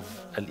parts of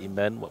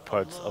Al-Iman, what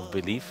parts of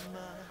belief,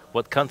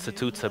 what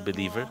constitutes a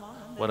believer,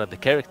 what are the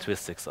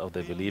characteristics of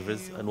the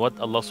believers, and what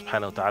Allah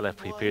subhanahu wa ta'ala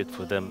prepared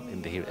for them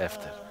in the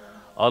hereafter.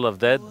 All of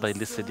that by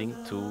listening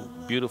to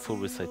beautiful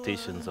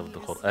recitations of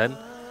the Quran.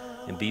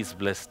 In these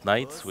blessed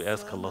nights, we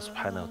ask Allah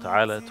subhanahu wa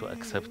ta'ala to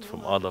accept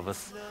from all of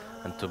us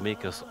and to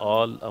make us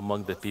all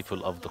among the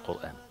people of the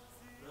Quran.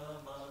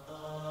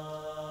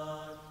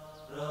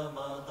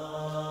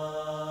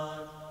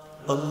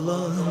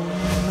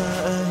 اللهم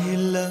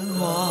أهله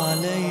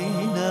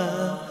علينا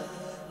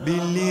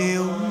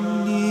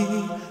باليمن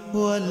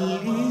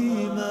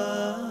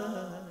والإيمان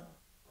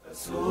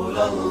رسول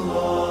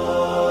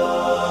الله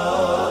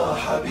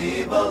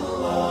حبيب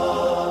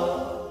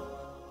الله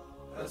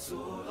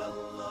رسول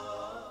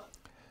الله.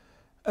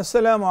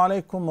 Assalamu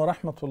alaikum wa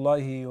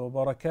rahmatullahi wa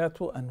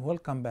barakatuh, and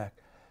welcome back.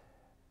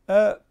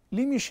 Let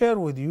me share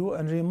with you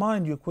and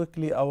remind you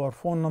quickly our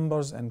phone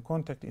numbers and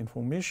contact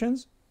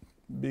informations,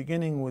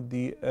 beginning with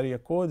the area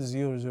code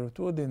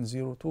 002, then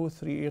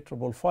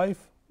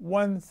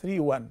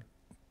 0238555131.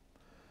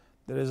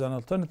 There is an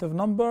alternative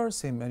number,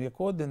 same area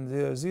code, then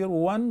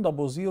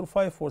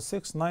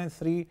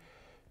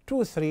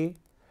 010054693323,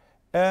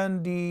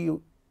 and the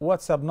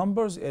WhatsApp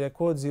numbers, area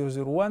code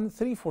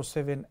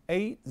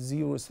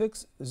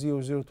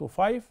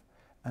 001-3478-06-0025,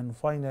 and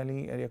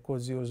finally area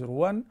code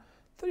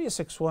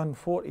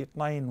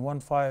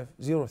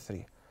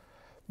 001-361-489-1503.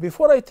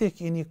 Before I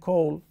take any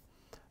call,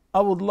 I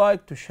would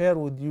like to share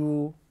with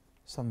you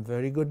some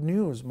very good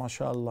news,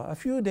 mashallah. A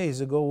few days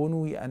ago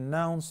when we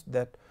announced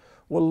that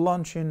we're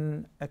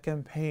launching a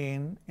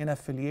campaign in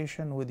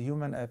affiliation with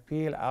Human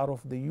Appeal out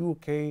of the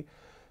UK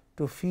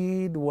to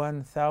feed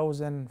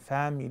 1,000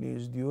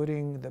 families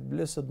during the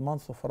blessed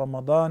month of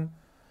Ramadan.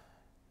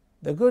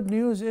 The good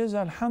news is,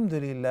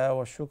 alhamdulillah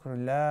wa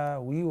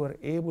shukrullah, we were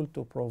able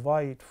to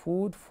provide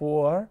food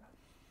for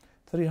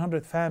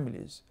 300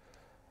 families.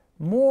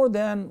 More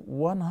than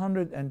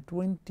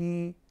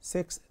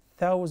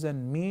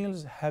 126,000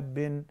 meals have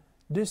been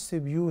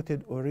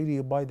distributed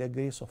already by the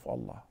grace of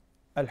Allah.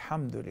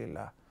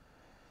 Alhamdulillah.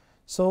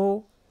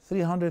 So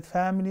 300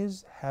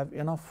 families have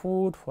enough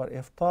food for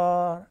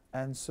iftar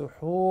and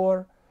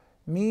suhoor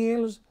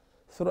meals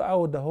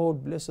throughout the whole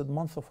blessed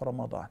month of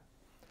Ramadan.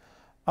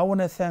 I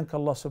want to thank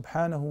Allah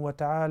subhanahu wa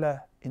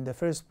ta'ala in the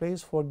first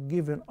place for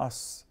giving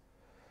us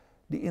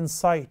the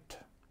insight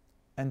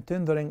and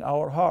tendering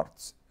our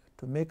hearts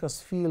to make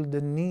us feel the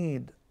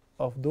need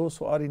of those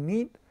who are in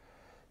need.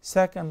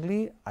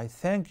 Secondly, I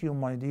thank you,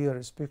 my dear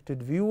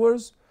respected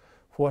viewers,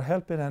 for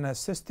helping and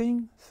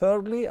assisting.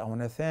 Thirdly, I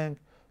want to thank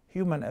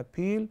Human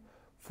Appeal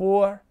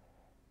for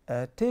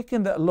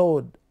taking the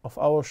load of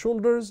our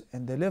shoulders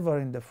and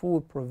delivering the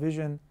food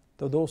provision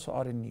to those who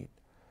are in need.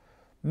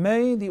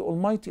 May the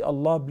Almighty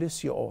Allah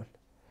bless you all.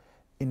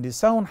 In the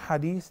sound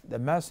hadith, the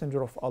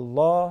Messenger of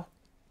Allah,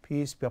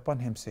 peace be upon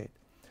him, said,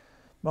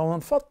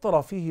 مَنْ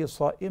فَطَّرَ فِيهِ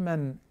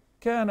صَائِمًا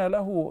كان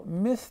له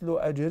مثل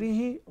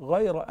أجره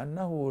غير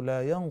أنه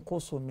لا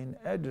ينقص من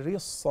أجر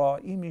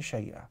الصائم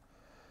شيئا.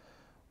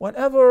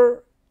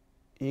 Whenever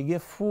you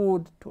give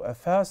food to a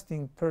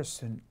fasting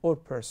person or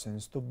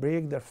persons to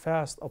break their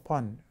fast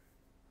upon,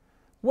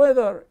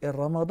 whether in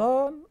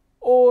Ramadan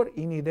or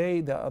any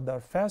day that they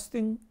are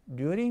fasting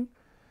during,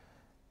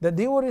 that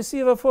they will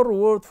receive a full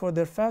reward for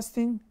their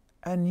fasting,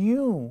 and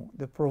you,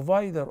 the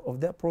provider of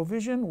that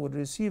provision, would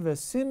receive a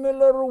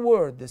similar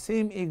reward, the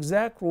same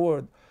exact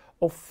reward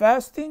of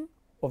fasting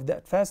of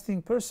that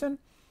fasting person,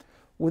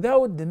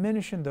 without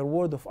diminishing the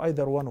reward of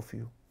either one of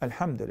you.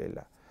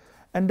 Alhamdulillah.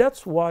 And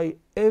that's why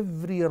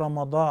every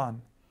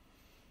Ramadan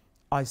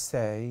I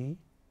say,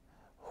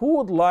 who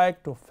would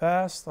like to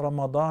fast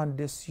Ramadan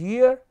this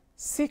year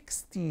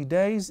 60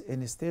 days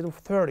instead of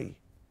 30,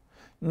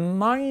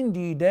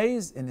 90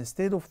 days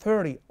instead of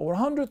 30, or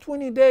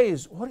 120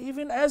 days, or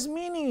even as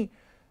many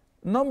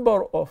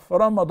number of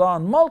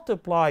Ramadan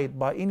multiplied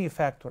by any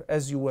factor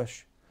as you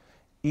wish.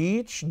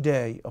 Each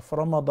day of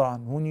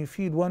Ramadan, when you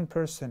feed one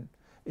person,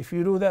 if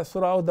you do that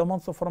throughout the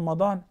month of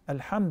Ramadan,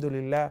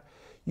 alhamdulillah,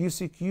 you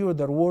secure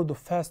the reward of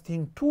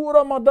fasting 2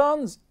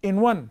 Ramadans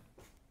in one.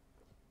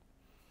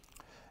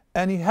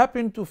 And you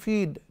happen to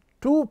feed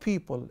 2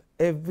 people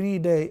every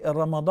day in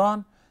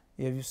Ramadan,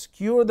 you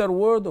secure the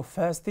reward of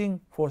fasting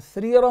for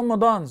 3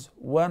 Ramadans,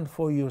 1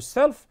 for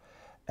yourself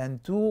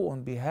and 2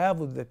 on behalf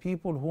of the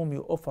people whom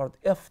you offered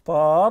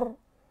iftar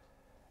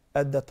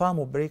at the time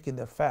of breaking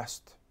their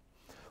fast.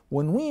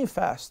 When we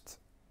fast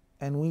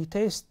and we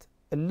taste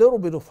a little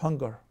bit of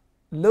hunger,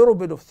 a little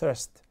bit of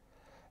thirst,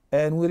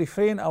 and we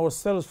refrain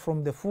ourselves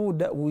from the food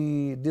that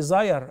we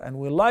desire and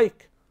we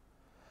like,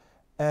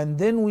 and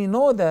then we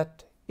know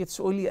that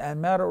it's only a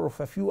matter of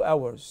a few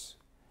hours,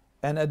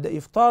 and at the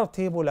iftar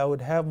table I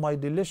would have my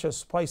delicious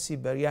spicy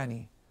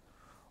biryani,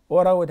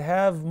 or I would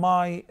have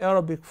my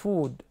Arabic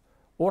food,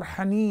 or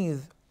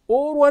hanith,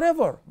 or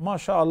whatever,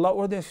 mashallah,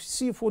 or the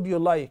seafood you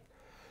like.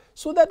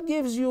 So that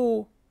gives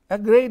you a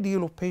great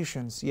deal of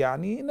patience.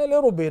 يعني in a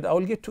little bit I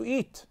will get to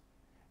eat,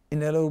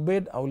 in a little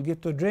bit I will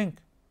get to drink.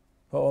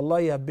 But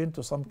wallahi, I've been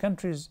to some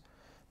countries,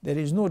 there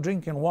is no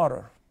drinking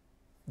water.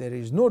 There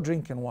is no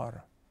drinking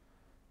water.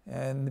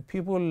 And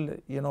people,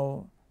 you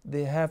know,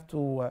 they have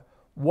to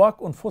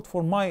walk on foot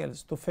for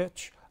miles to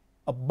fetch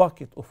a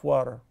bucket of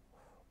water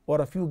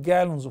or a few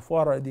gallons of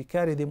water. They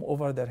carry them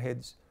over their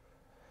heads.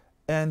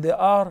 And they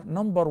are,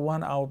 number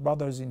one, our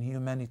brothers in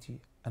humanity.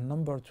 And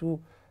number two,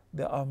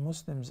 they are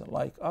Muslims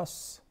like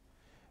us.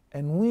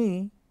 And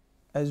we,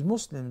 as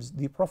Muslims,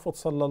 the Prophet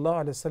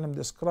ﷺ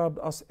described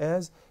us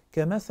as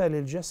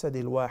كَمَثَلِ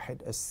الْجَسَدِ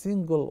الْوَاحِدِ, a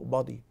single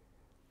body.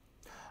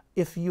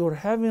 If you're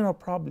having a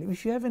problem,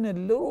 if you're having a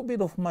little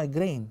bit of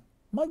migraine,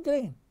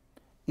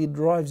 it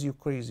drives you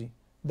crazy.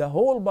 The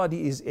whole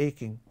body is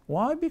aching.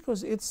 Why?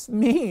 Because it's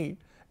me.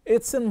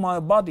 It's in my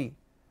body.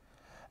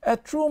 A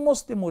true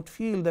Muslim would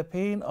feel the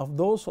pain of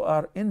those who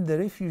are in the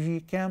refugee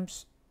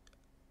camps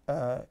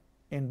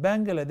in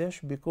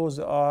Bangladesh because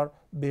they are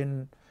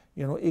been,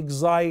 you know,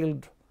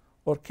 exiled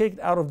or kicked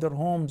out of their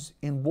homes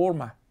in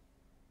Burma,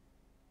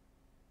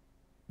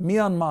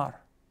 Myanmar,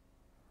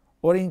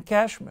 or in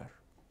Kashmir,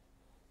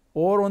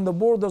 or on the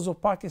borders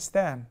of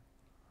Pakistan,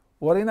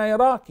 or in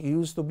Iraq. It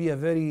used to be a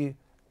very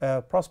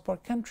prosperous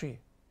country,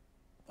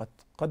 but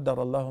قدر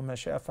الله ما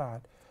شاء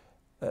فعل.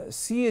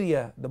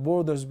 Syria, the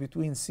borders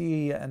between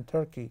Syria and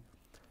Turkey,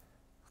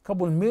 a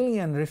couple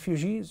million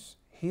refugees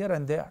here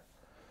and there.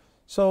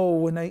 So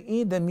when I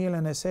eat the meal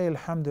and I say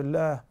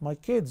Alhamdulillah, my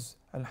kids,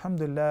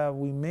 Alhamdulillah,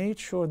 we made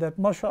sure that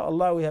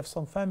MashaAllah, we have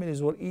some families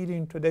who are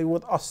eating today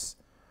with us.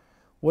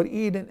 We're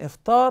eating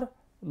iftar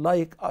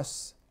like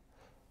us.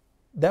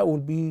 That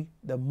will be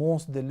the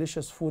most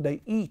delicious food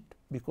I eat,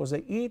 because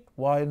I eat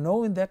while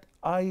knowing that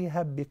I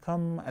have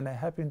become and I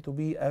happen to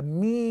be a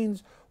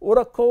means or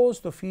a cause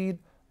to feed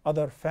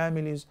other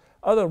families,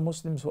 other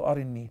Muslims who are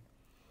in need.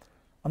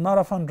 I'm not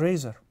a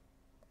fundraiser.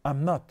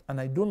 I'm not, and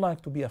I don't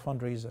like to be a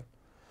fundraiser.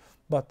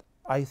 But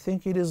I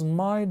think it is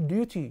my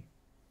duty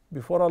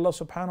before Allah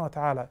subhanahu wa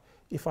ta'ala,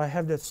 if I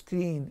have that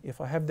screen,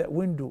 if I have that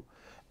window,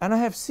 and I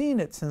have seen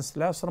it since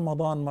last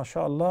Ramadan,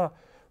 mashallah,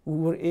 we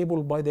were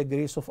able by the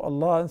grace of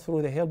Allah and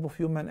through the help of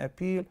human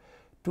appeal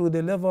to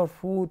deliver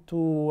food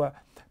to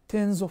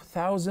tens of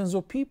thousands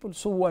of people.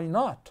 So why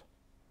not?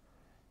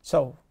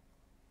 So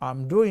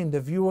I'm doing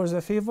the viewers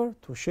a favor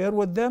to share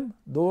with them.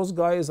 Those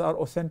guys are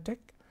authentic.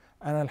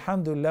 And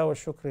alhamdulillah wa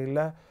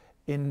shukrillah,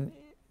 in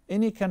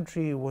any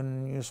country,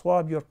 when you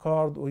swab your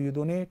card or you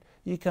donate,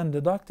 you can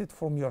deduct it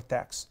from your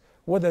tax.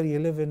 Whether you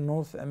live in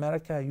North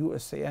America,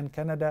 USA and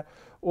Canada,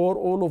 or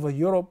all over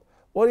Europe,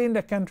 or in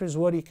the countries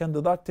where you can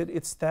deduct it,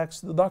 it's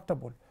tax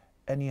deductible.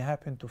 And you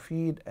happen to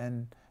feed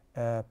and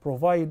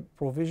provide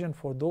provision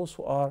for those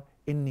who are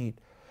in need.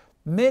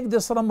 Make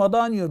this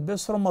Ramadan your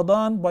best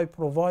Ramadan by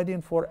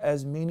providing for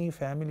as many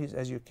families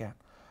as you can.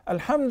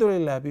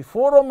 Alhamdulillah,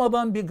 before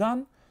Ramadan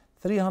began,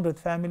 300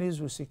 families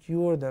will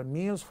secure their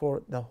meals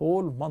for the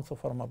whole month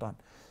of Ramadan.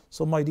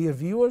 So my dear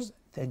viewers,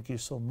 thank you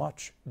so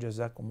much.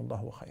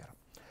 Jazakumullahu khairan.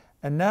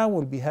 And now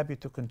we'll be happy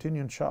to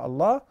continue,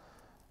 inshallah.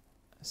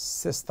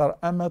 Sister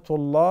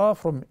Amatullah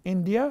from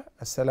India.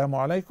 Assalamu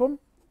alaikum.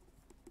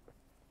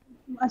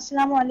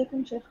 Assalamu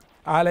alaikum, Sheikh.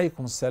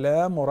 Alaykum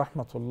salam wa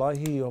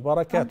rahmatullahi wa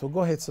barakatuh.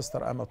 Go ahead, Sister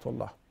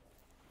Amatullah.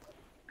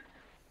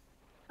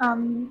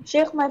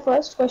 Sheikh, my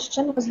first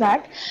question was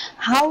that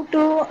how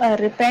to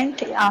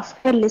repent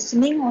after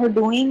listening or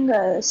doing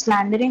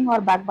slandering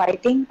or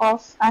backbiting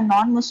of a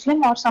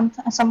non-Muslim or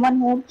someone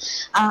who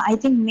I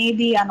think may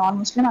be a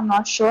non-Muslim, I'm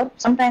not sure.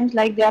 Sometimes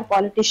like they are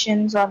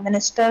politicians or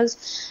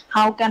ministers,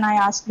 how can I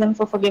ask them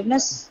for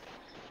forgiveness?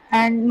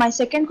 And my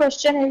second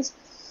question is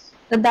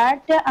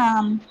that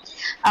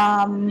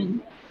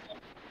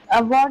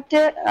what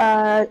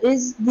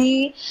is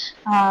the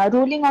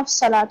ruling of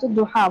Salatul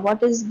Duha?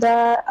 What is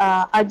the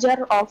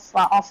ajr of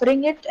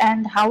offering it,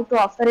 and how to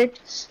offer it?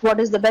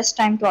 What is the best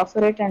time to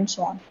offer it, and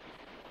so on?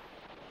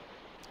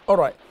 All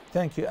right.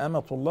 Thank you,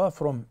 Amatullah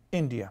from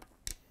India.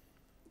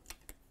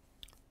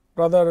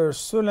 Brother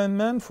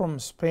Suleiman from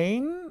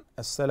Spain.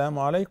 Assalamu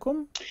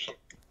alaikum.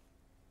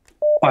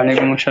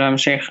 Walaikum assalam,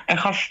 Sheikh. I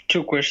have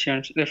two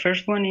questions. The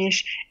first one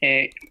is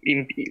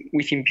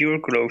with impure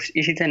clothes.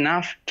 Is it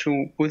enough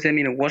to put them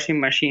in a washing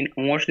machine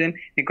and wash them?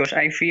 Because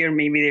I fear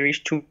maybe there is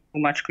too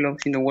much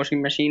clothes in the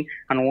washing machine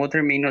and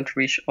water may not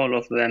reach all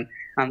of them.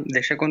 And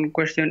the second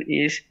question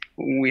is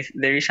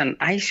there is an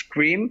ice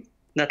cream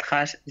that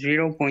has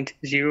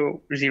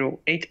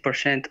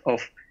 0.008%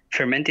 of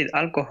fermented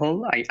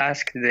alcohol. I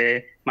asked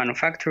the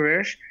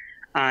manufacturers,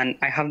 and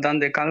I have done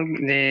the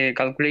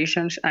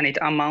calculations, and it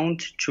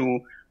amounts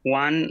to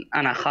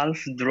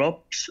 1.5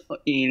 drops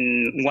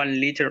in 1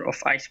 liter of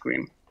ice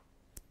cream.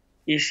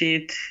 Is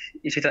it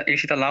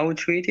allowed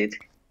to eat it?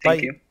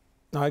 Thank you.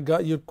 I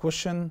got your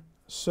question,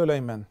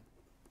 Suleiman.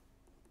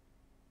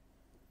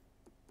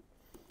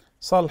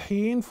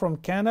 Salhin from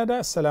Canada.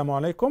 Assalamu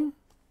alaikum.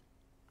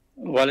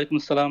 Walaikum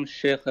assalam,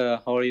 Sheikh.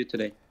 How are you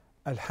today?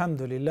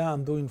 Alhamdulillah,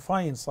 I'm doing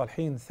fine,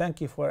 Salhin. Thank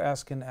you for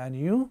asking. And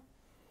you?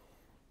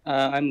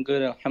 I'm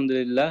good,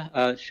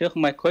 alhamdulillah. Sheikh,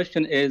 my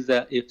question is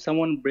if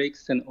someone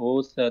breaks an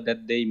oath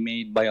that they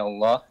made by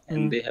Allah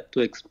and they have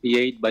to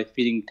expiate by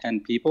feeding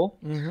 10 people,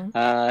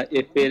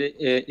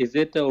 is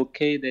it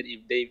okay that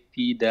if they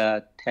feed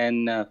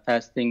 10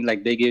 fasting,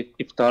 like they give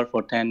iftar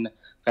for 10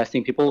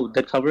 fasting people, would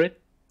that cover it?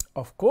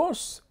 Of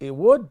course, it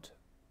would.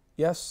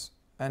 Yes,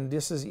 and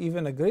this is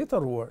even a greater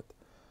word.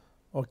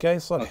 Okay,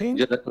 Salhin?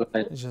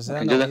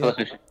 Jazana wa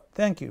iyyakum.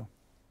 Thank you.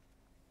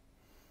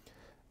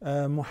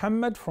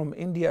 Muhammad from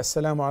India,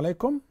 Assalamu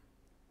alaikum.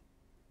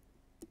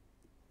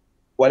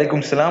 Wa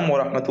alaikum salam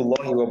wa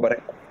rahmatullahi wa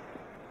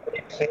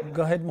barakatuh.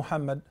 Go ahead,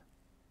 Muhammad.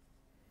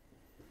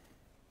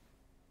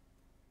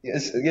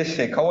 Yes,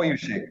 Sheikh. How are you,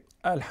 Sheikh?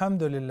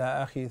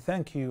 Alhamdulillah, akhi.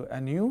 Thank you.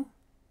 And you?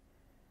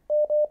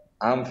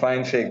 I'm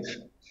fine, Sheikh.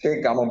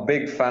 Sheikh, I'm a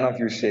big fan of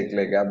you, Sheikh.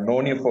 Like, I've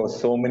known you for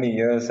so many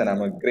years and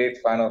I'm a great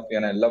fan of you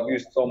and I love you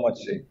so much,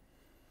 Sheikh.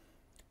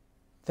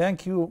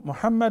 Thank you,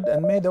 Muhammad,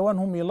 and may the one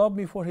whom you love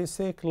me for his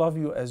sake love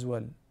you as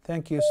well.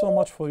 Thank you so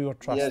much for your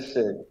trust. Yes,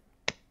 Sheikh.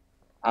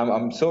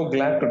 I'm so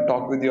glad to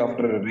talk with you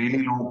after a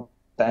really long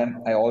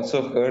time. I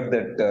also heard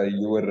that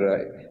you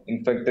were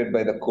infected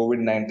by the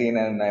COVID-19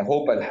 and I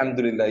hope,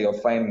 alhamdulillah, you're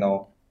fine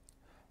now.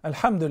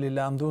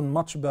 Alhamdulillah, I'm doing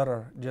much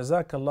better.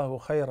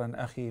 Jazakallahu khairan,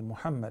 akhi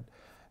Muhammad.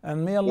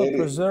 And may Allah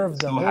preserve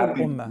the whole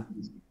ummah.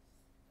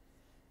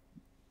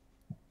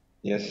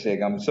 Yes,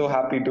 Sheikh. I'm so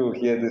happy to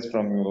hear this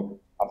from you.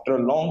 After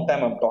a long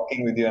time, I'm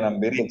talking with you and I'm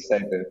very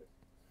excited.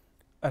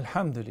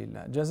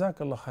 Alhamdulillah.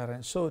 Jazakallah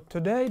khairan. So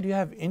today, do you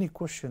have any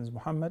questions,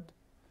 Muhammad?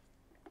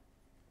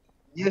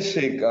 Yes,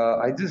 Sheikh.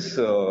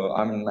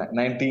 I'm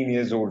 19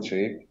 years old,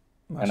 Sheikh.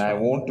 And I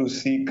want to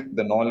seek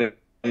the knowledge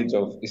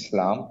of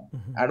Islam.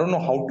 I don't know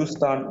how to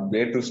start,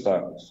 where to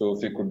start. So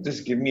if you could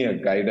just give me a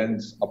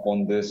guidance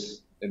upon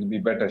this, it'll be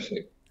better,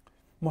 Sheikh.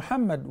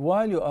 Muhammad,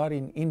 while you are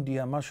in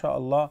India,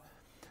 mashallah,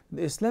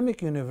 the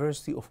Islamic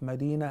University of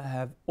Medina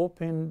have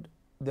opened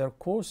their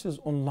courses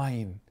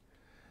online.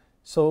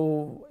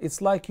 So it's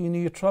like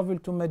you travel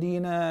to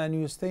Medina and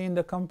you stay in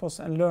the campus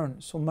and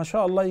learn. So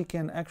mashallah, you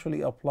can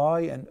actually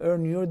apply and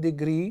earn your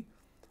degree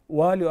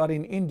while you are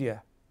in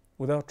India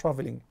without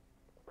traveling.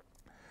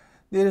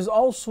 There is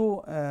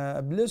also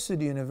a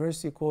blessed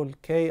university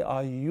called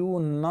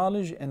KIU,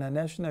 Knowledge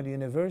International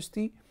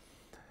University,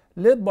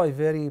 led by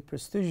very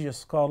prestigious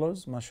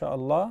scholars,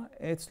 mashallah.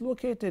 It's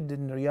located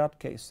in Riyadh,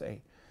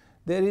 KSA.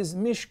 There is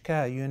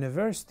Mishka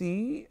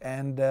University,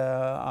 and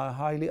I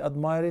highly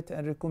admire it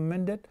and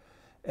recommend it.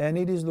 And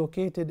it is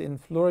located in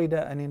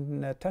Florida and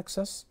in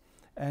Texas,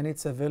 and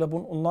it's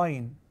available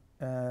online.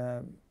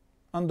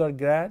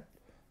 Undergrad,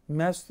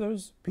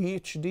 master's,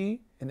 PhD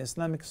in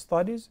Islamic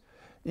studies.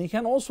 You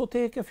can also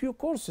take a few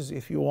courses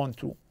if you want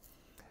to.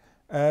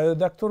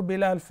 Dr.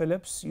 Bilal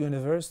Phillips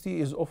University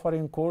is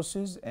offering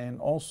courses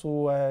and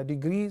also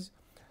degrees.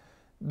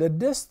 The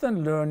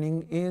distant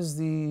learning is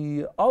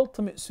the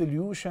ultimate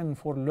solution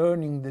for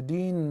learning the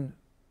deen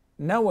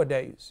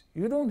nowadays.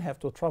 You don't have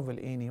to travel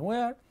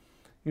anywhere.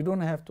 You don't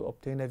have to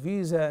obtain a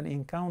visa and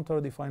encounter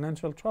the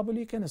financial trouble.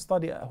 You can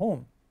study at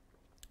home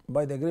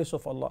by the grace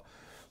of Allah.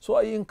 So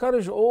I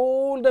encourage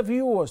all the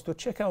viewers to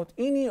check out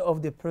any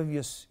of the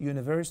previous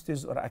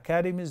universities or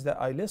academies that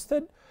I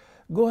listed.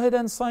 Go ahead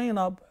and sign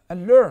up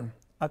and learn,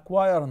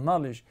 acquire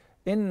knowledge.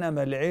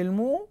 إنما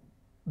العلم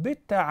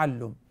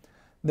بالتعلم.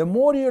 The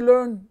more you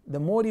learn, the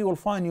more you will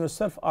find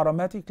yourself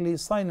automatically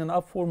signing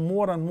up for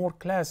more and more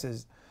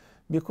classes.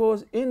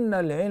 Because إن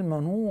العلم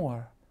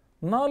نور.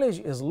 Knowledge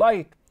is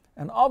light.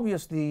 And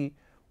obviously,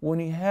 when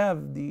you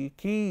have the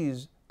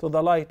keys to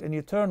the light and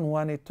you turn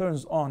one, it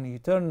turns on. You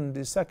turn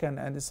the second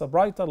and it's a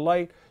brighter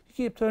light. You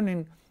keep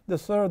turning the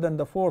third and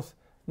the fourth.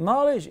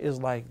 Knowledge is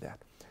like that.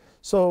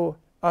 So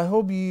I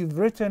hope you've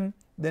written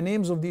the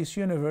names of these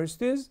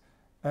universities.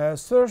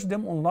 Search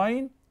them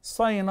online,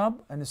 sign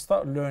up and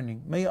start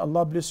learning. May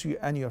Allah bless you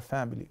and your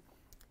family.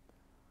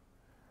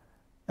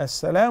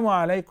 Assalamu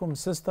alaikum,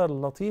 Sister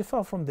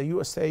Latifa from the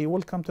USA.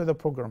 Welcome to the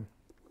program.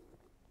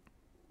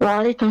 Wa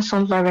alaikum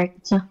salam.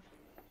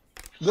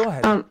 Go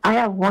ahead. I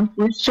have one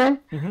question.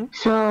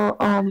 So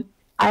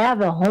I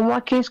have a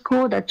homework in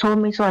school that told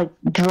me to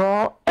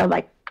draw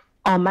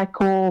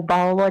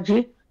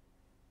microbiology.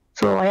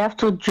 So I have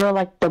to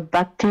draw the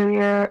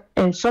bacteria,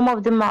 and some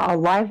of them are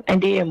alive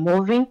and they are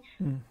moving.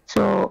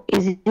 So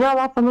is it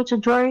allowed for me to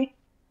draw it?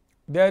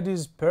 That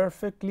is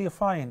perfectly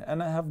fine,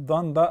 and I have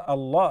done that a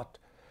lot.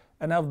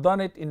 And I've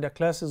done it in the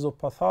classes of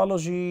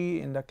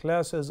pathology, in the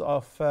classes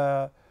of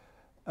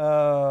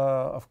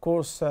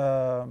course,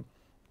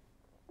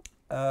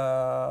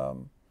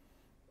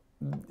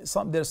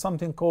 there's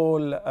something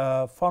called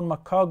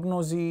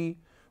pharmacognosy,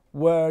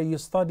 where you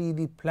study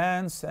the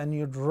plants and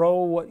you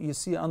draw what you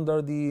see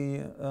under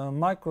the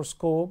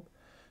microscope.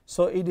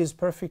 So it is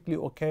perfectly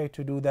okay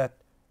to do that,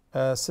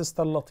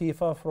 Sister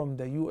Latifa from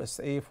the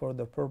USA, for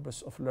the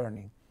purpose of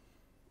learning.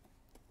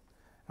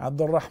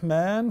 Abdul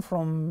Rahman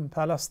from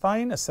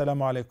Palestine,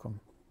 Assalamu alaikum.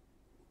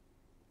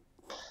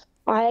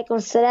 Wa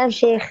alaikum salam,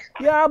 Sheikh.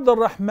 Yeah, Abdul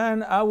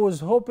Rahman, I was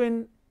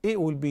hoping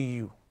it will be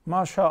you.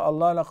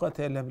 MashaAllah, la quwwata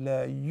illa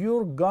billah.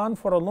 You're gone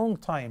for a long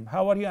time.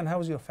 How are you and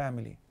how's your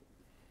family?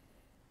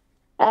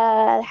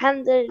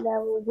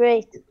 Alhamdulillah, we're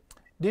great.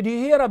 Did you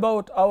hear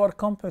about our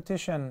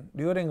competition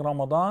during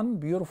Ramadan,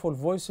 Beautiful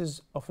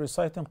Voices of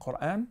Reciting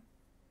Quran?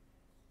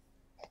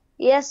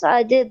 Yes,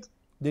 I did.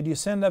 Did you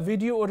send a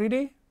video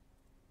already?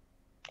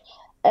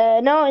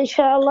 No,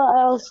 inshallah,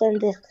 I'll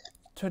send it.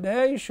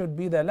 Today should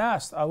be the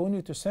last. I want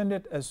you to send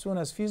it as soon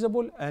as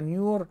feasible, and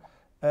your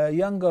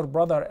younger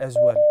brother as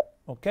well.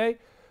 Okay?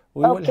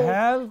 We will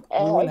have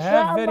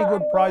very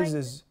good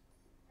prizes.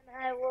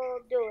 I will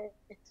do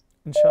it.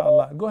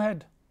 Inshallah. Go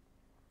ahead.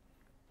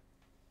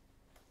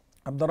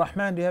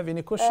 Abdurrahman, do you have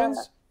any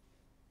questions?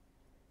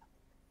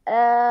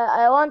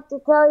 I want to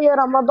tell you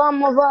Ramadan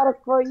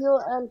Mubarak for you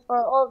and for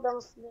all the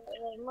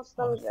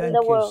Muslims in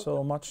the world. Thank you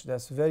so much.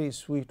 That's very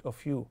sweet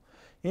of you.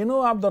 You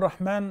know,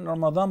 Abdurrahman,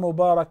 Ramadan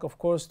Mubarak, of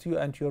course, to you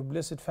and your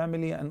blessed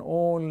family and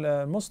all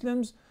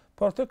Muslims,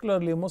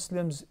 particularly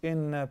Muslims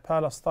in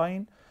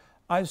Palestine.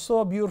 I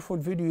saw a beautiful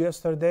video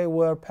yesterday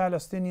where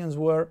Palestinians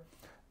were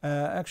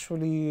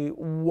actually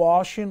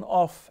washing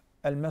off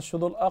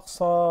Al-Masjid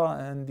Al-Aqsa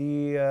and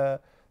the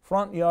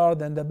front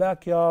yard and the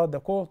backyard, the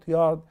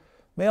courtyard.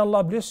 May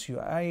Allah bless you.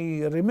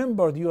 I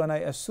remembered you and I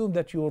assumed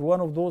that you were one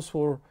of those who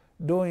were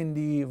doing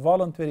the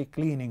voluntary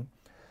cleaning.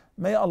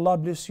 May Allah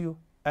bless you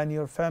and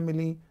your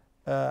family,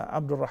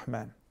 Abdul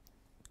Rahman.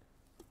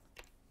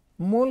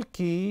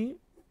 Mulki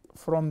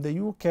from the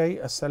UK,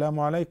 Assalamu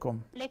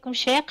alaikum. Alaikum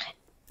Sheikh.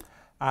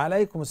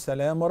 Alaikum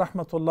assalam wa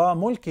rahmatullah.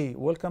 Mulki,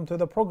 welcome to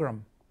the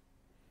program.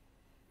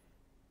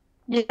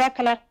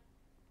 Jazakallah.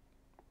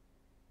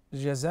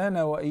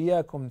 Jazana wa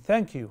iyyakum.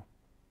 Thank you.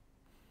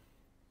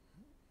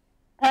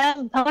 I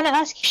want to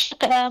ask you,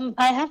 Sheikh, I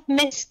have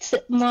missed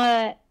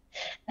my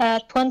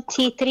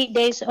 23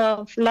 days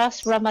of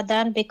last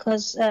Ramadan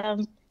because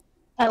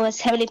I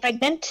was heavily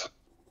pregnant.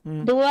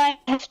 Do I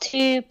have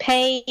to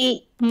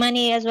pay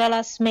money as well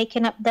as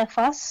making up the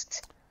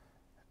fast?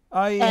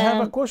 I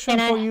have a question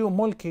for you,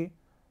 Mulki.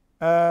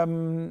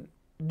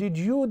 Did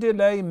you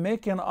delay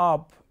making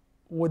up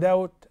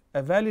without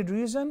a valid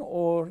reason,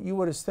 or you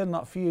were still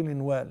not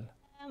feeling well?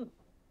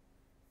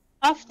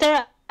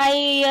 After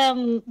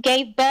I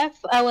gave birth,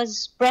 I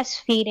was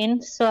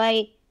breastfeeding, so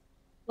I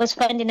was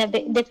finding it a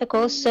bit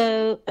difficult.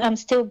 So I'm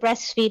still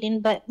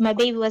breastfeeding, but my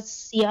baby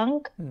was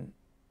young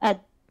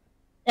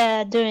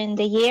during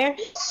the year,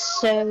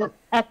 so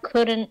I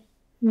couldn't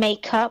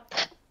make up.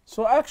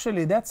 So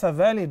actually, that's a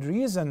valid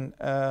reason,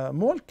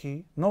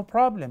 Mulki. No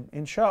problem.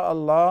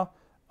 Inshallah,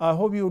 I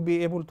hope you will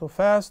be able to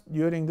fast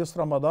during this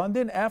Ramadan.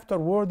 Then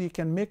afterward, you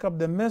can make up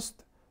the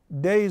missed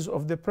days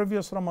of the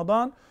previous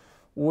Ramadan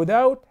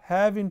without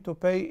having to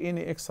pay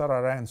any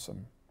extra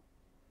ransom.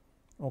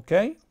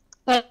 Okay?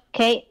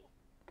 Okay.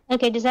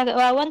 Well,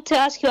 I want to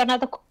ask you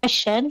another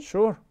question.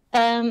 Sure.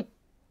 I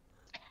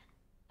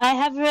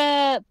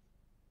have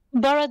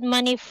borrowed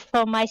money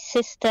from my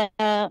sister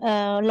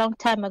a long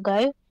time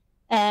ago.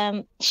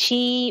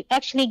 She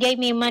actually gave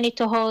me money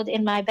to hold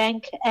in my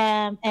bank,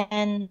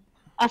 and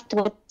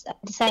afterwards I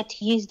decided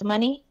to use the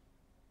money.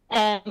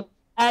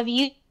 I've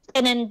used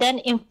it and then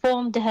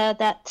informed her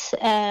that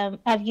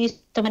I've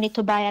used the money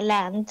to buy a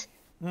land,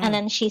 and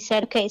then she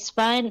said, "Okay, it's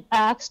fine."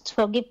 I asked to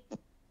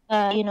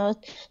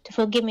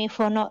forgive me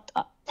for not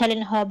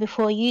telling her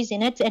before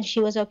using it, and she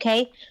was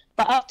okay.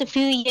 But after a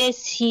few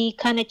years, she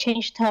kind of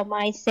changed her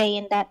mind,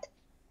 saying that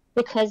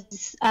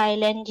because I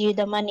lend you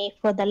the money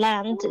for the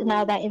land,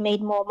 now that it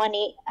made more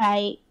money,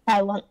 I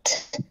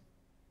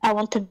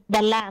wanted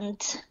the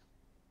land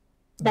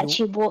that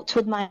you bought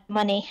with my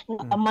money,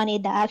 not the money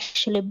that I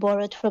actually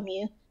borrowed from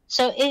you.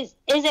 So is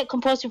it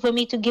compulsory for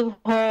me to give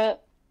her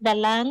the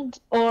land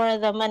or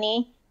the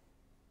money?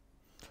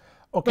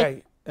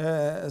 Okay,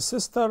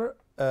 Sister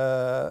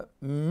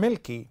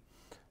Mulki,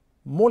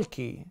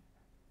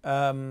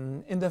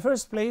 in the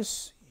first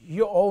place,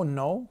 you all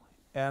know,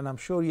 and I'm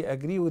sure you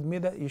agree with me,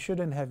 that you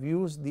shouldn't have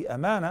used the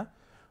amana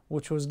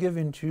which was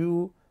given to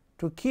you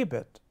to keep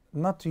it,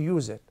 not to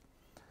use it.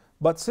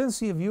 But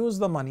since you've used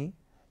the money,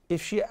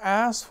 if she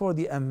asks for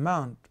the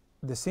amount,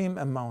 the same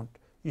amount,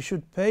 you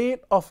should pay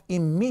it off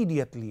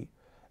immediately.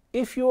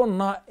 If you're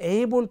not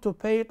able to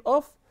pay it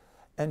off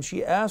and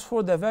she asks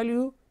for the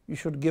value, you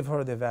should give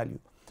her the value.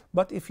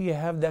 But if you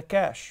have the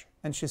cash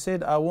and she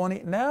said, "I want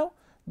it now,"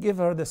 give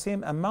her the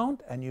same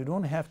amount and you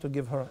don't have to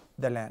give her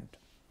the land.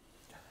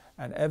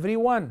 And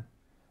everyone,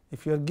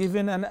 if you're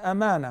given an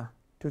amana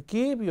to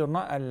keep, you're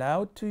not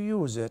allowed to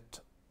use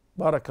it.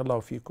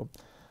 Barakallahu feekum.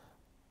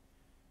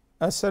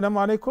 Assalamu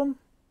alaikum.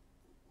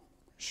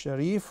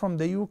 Sharif from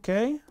the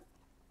UK.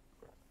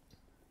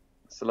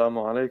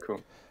 Assalamu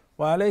alaikum.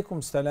 Wa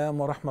alaikum salam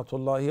wa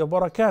rahmatullahi wa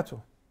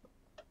barakatuh.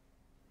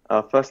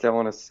 Firstly, I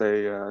want to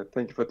say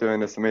thank you for doing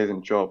this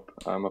amazing job.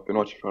 I've been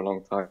watching for a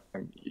long time.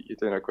 You're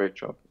doing a great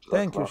job.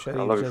 Thank you, Sharif.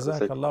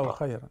 Jazakallahu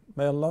khairan.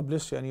 May Allah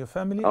bless you and your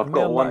family. I've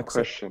got one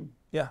question.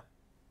 Yeah.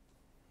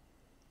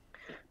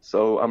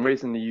 So I'm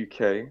raised in the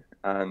UK,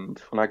 and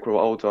when I grow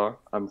older,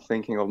 I'm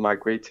thinking of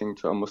migrating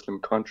to a Muslim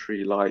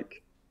country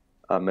like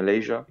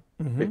Malaysia.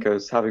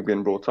 because having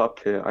been brought up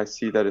here, I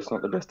see that it's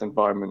not the best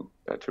environment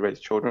to raise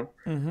children.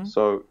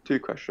 So, two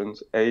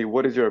questions. A,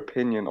 what is your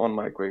opinion on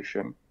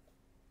migration?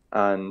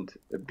 And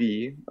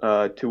B,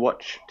 to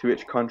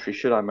which country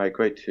should I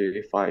migrate to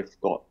if I've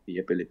got the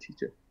ability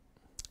to?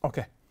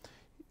 Okay.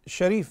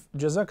 Sharif,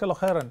 Jazakallah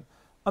khairan.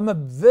 I'm a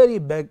very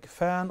big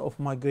fan of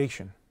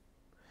migration.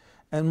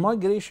 And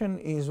migration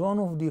is one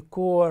of the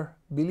core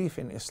beliefs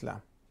in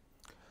Islam.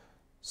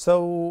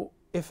 So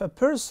if a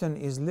person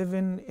is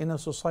living in a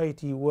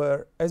society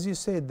where, as you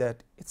said,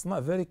 that it's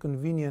not very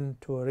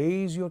convenient to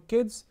raise your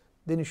kids,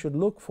 then you should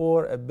look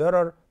for a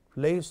better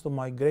place to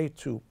migrate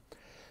to.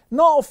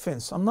 No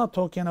offense, I'm not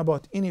talking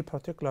about any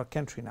particular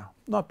country now.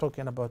 I'm not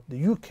talking about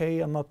the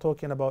UK, I'm not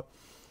talking about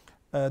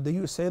the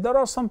USA. There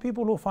are some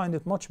people who find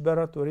it much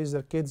better to raise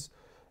their kids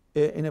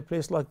in a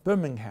place like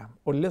Birmingham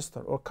or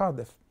Leicester or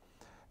Cardiff.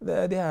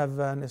 They have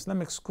an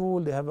Islamic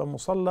school, they have a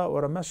musalla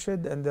or a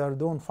masjid, and they are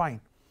doing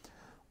fine.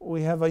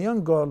 We have a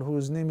young girl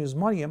whose name is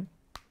Maryam.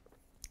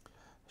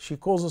 She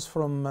calls us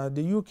from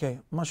the UK.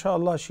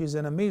 MashaAllah, she's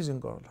an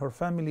amazing girl. Her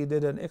family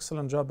did an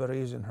excellent job of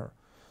raising her.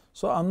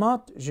 So I'm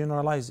not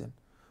generalizing.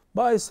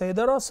 But I say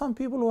there are some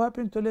people who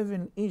happen to live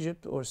in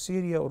Egypt or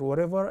Syria or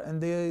whatever,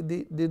 and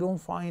they don't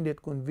find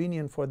it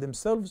convenient for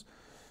themselves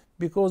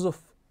because of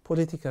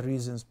political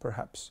reasons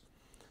perhaps.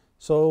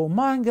 So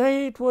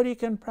migrate where you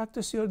can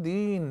practice your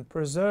deen,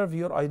 preserve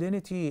your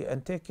identity,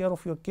 and take care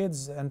of your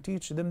kids and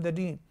teach them the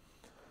deen.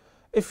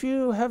 If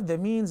you have the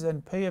means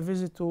and pay a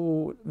visit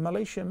to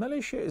Malaysia,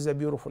 Malaysia is a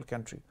beautiful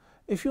country.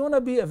 If you want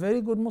to be a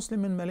very good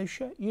Muslim in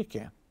Malaysia, you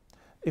can.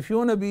 If you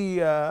want to be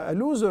a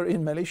loser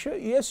in Malaysia,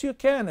 yes, you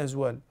can as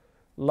well.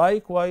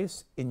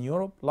 Likewise in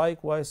Europe,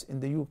 likewise in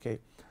the UK.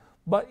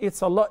 But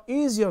it's a lot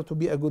easier to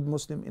be a good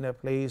Muslim in a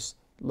place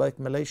like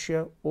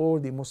Malaysia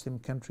or the Muslim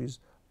countries,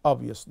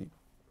 obviously.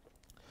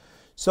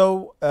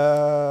 So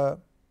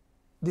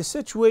the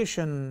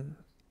situation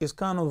is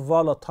kind of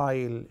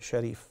volatile,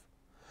 Sharif.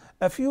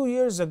 A few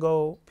years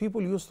ago,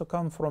 people used to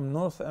come from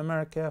North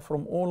America,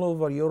 from all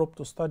over Europe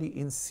to study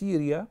in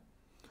Syria,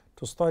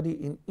 to study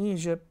in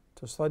Egypt,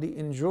 to study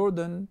in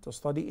Jordan, to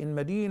study in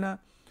Medina,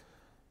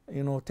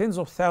 you know, tens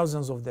of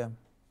thousands of them,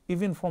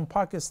 even from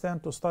Pakistan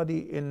to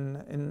study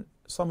in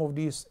some of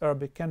these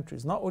Arabic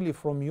countries, not only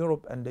from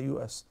Europe and the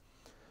US.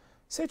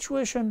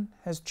 Situation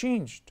has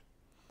changed.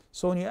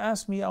 So when you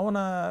ask me, I want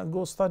to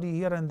go study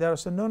here and there, I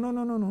say,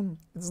 no,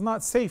 it's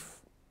not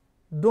safe.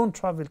 Don't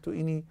travel to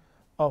any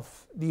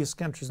of these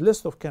countries,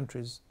 list of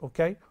countries,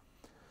 okay?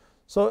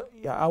 So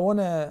yeah, I want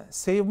to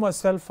save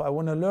myself, I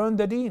want to learn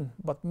the deen,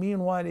 but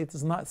meanwhile it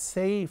is not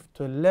safe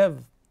to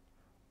live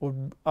or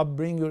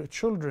upbring your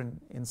children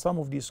in some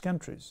of these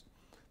countries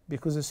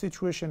because the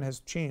situation has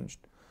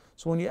changed.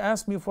 So when you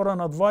ask me for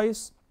an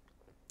advice,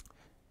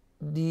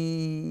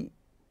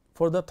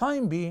 for the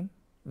time being,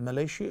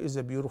 Malaysia is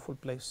a beautiful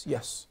place,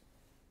 yes,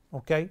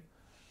 okay?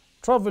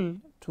 Travel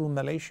to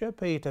Malaysia,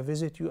 pay it a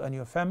visit, you and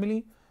your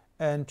family,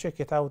 and check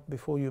it out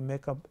before you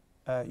make up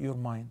your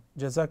mind.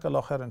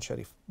 Jazakallah khairan,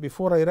 Sharif.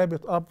 Before I wrap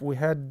it up, we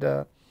had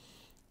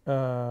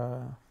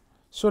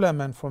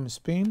Suleiman from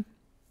Spain,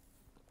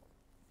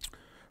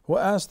 who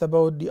asked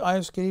about the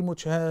ice cream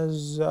which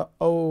has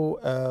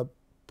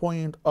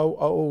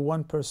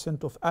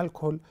 0.001% of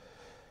alcohol.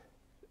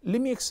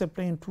 Let me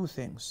explain two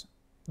things.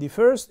 The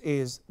first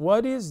is,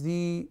 what is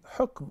the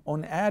hukm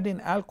on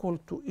adding alcohol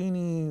to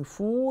any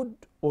food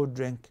or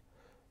drink?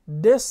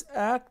 This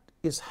act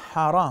is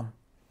haram,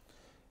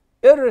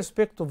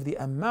 irrespective of the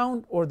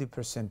amount or the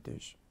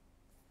percentage.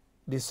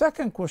 The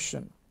second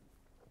question,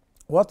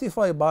 what if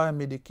I buy a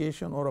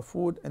medication or a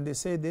food and they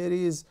say there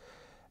is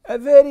a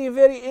very,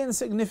 very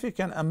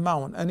insignificant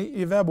amount and it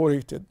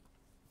evaporated?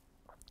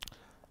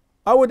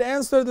 I would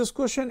answer this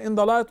question in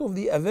the light of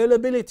the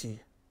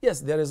availability. Yes,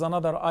 there is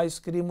another ice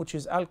cream which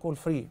is alcohol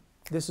free.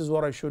 This is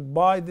what I should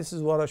buy, this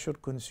is what I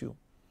should consume.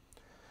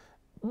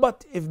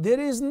 But if there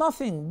is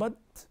nothing but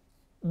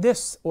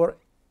this, or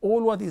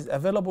all what is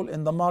available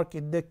in the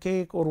market, the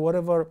cake or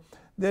whatever,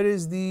 there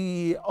is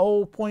the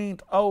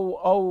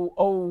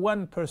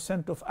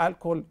 0.0001% of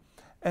alcohol,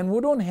 and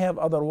we don't have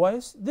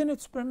otherwise, then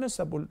it's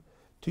permissible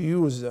to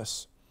use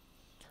this.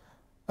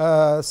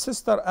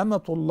 Sister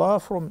Amatullah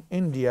from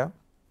India,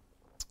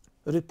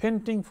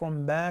 repenting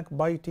from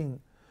backbiting.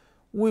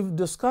 We've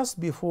discussed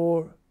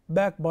before,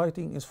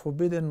 backbiting is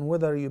forbidden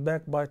whether you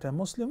backbite a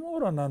Muslim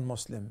or a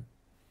non-Muslim,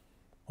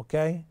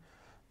 okay?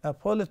 A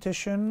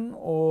politician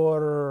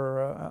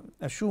or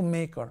a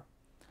shoemaker.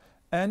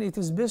 And it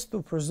is best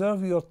to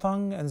preserve your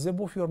tongue and zip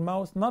off your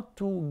mouth, not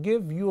to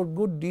give your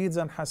good deeds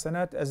and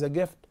hasanat as a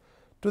gift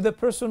to the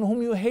person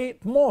whom you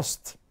hate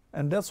most.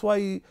 And that's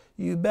why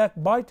you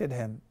backbited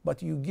him,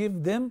 but you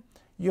give them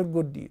your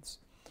good deeds.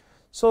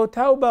 So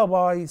tawbah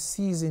by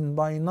ceasing,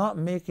 by not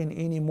making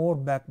any more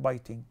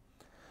backbiting.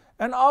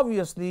 And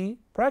obviously,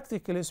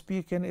 practically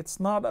speaking, it's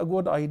not a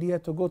good idea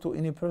to go to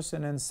any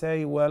person and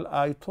say, well,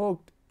 I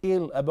talked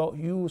ill about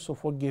you, so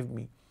forgive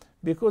me.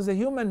 Because the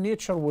human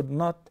nature would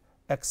not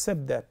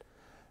accept that.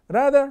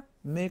 Rather,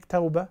 make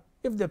tawbah.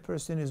 If the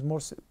person is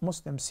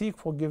Muslim, seek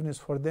forgiveness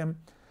for them.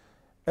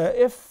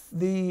 If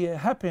they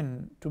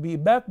happen to be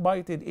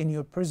backbited in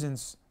your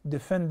presence,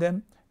 defend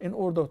them in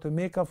order to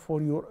make up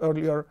for your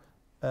earlier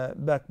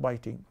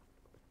backbiting.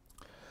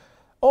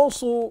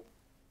 Also,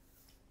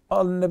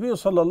 Al-Nabi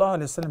sallallahu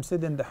alayhi wa sallam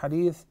said in the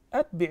hadith,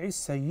 أَتْبِعِ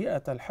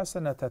السَّيِّئَةَ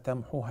الْحَسَنَةَ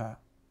تَمْحُهَا.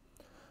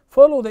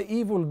 Follow the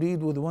evil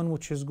deed with one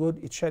which is good,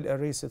 it shall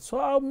erase it.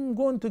 So I'm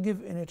going to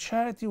give in a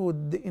charity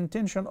with the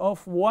intention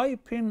of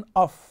wiping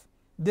off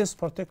this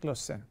particular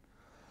sin.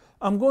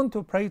 I'm going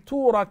to pray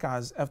 2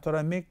 rak'ahs after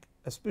I make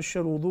a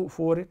special wudu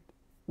for it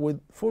with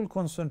full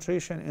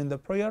concentration in the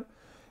prayer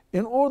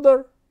in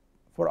order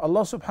for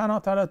Allah subhanahu wa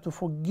ta'ala to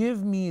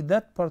forgive me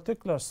that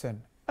particular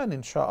sin. And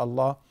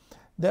inshallah,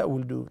 that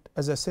will do it.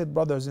 As I said,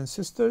 brothers and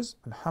sisters,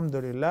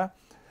 alhamdulillah,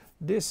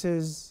 this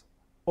is,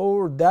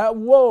 or that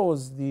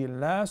was the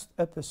last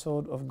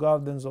episode of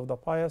Gardens of the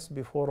Pious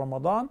before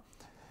Ramadan.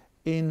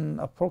 In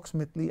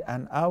approximately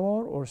an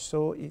hour or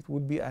so, it will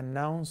be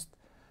announced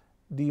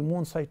the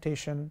moon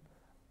citation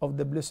of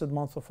the blessed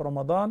month of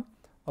Ramadan.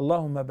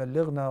 اللهم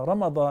بلغنا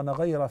رمضان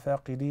غير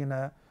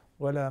فاقدين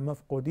ولا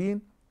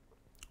مفقودين.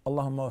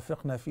 اللهم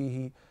وفقنا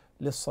فيه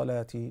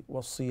للصلاة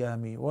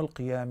والصيام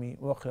والقيام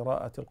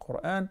وقراءة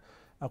القرآن.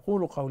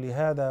 أقول قولي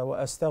هذا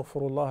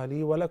وأستغفر الله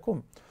لي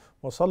ولكم.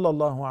 وصلى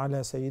الله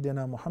على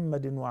سيدنا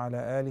محمد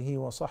وعلى آله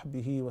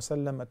وصحبه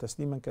وسلم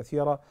تسليما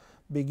كثيرا,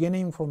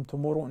 beginning from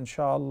tomorrow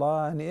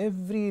inshallah, and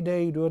every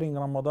day during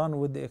Ramadan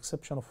with the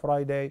exception of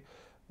Friday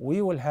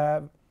we will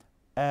have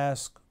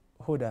Ask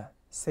Huda,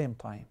 same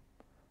time.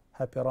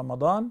 Happy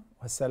Ramadan.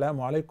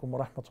 Wassalamu alaikum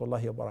wa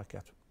rahmatullahi wa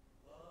barakatuh.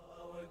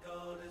 Our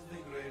God is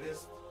the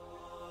greatest,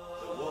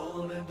 the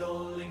one and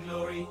only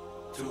glory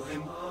to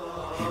Him.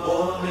 He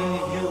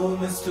wanted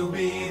humans to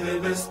be the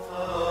best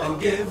and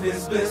give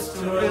His best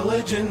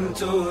religion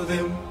to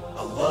them.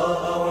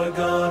 Allah, our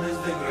God is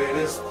the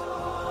greatest,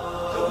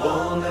 the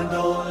one and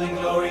only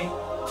glory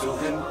to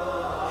Him.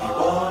 He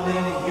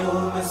wanted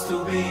humans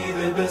to be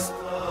the best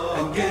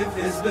and give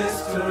His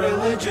best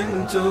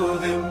religion to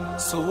them.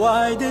 So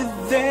why did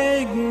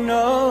they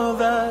ignore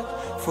that?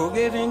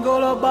 Forgetting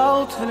all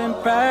about hell in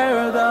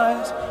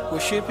paradise,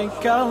 worshipping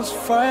cows,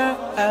 fire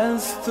and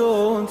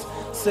stones,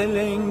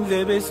 selling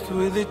the best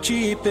with the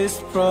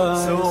cheapest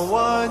price. So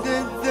why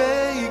did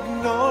they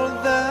ignore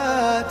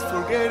that?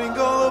 Forgetting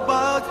all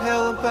about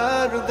hell and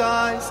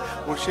paradise,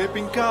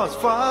 worshipping cows,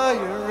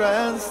 fire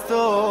and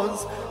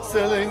stones,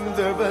 selling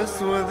their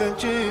best with the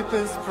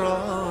cheapest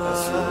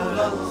price.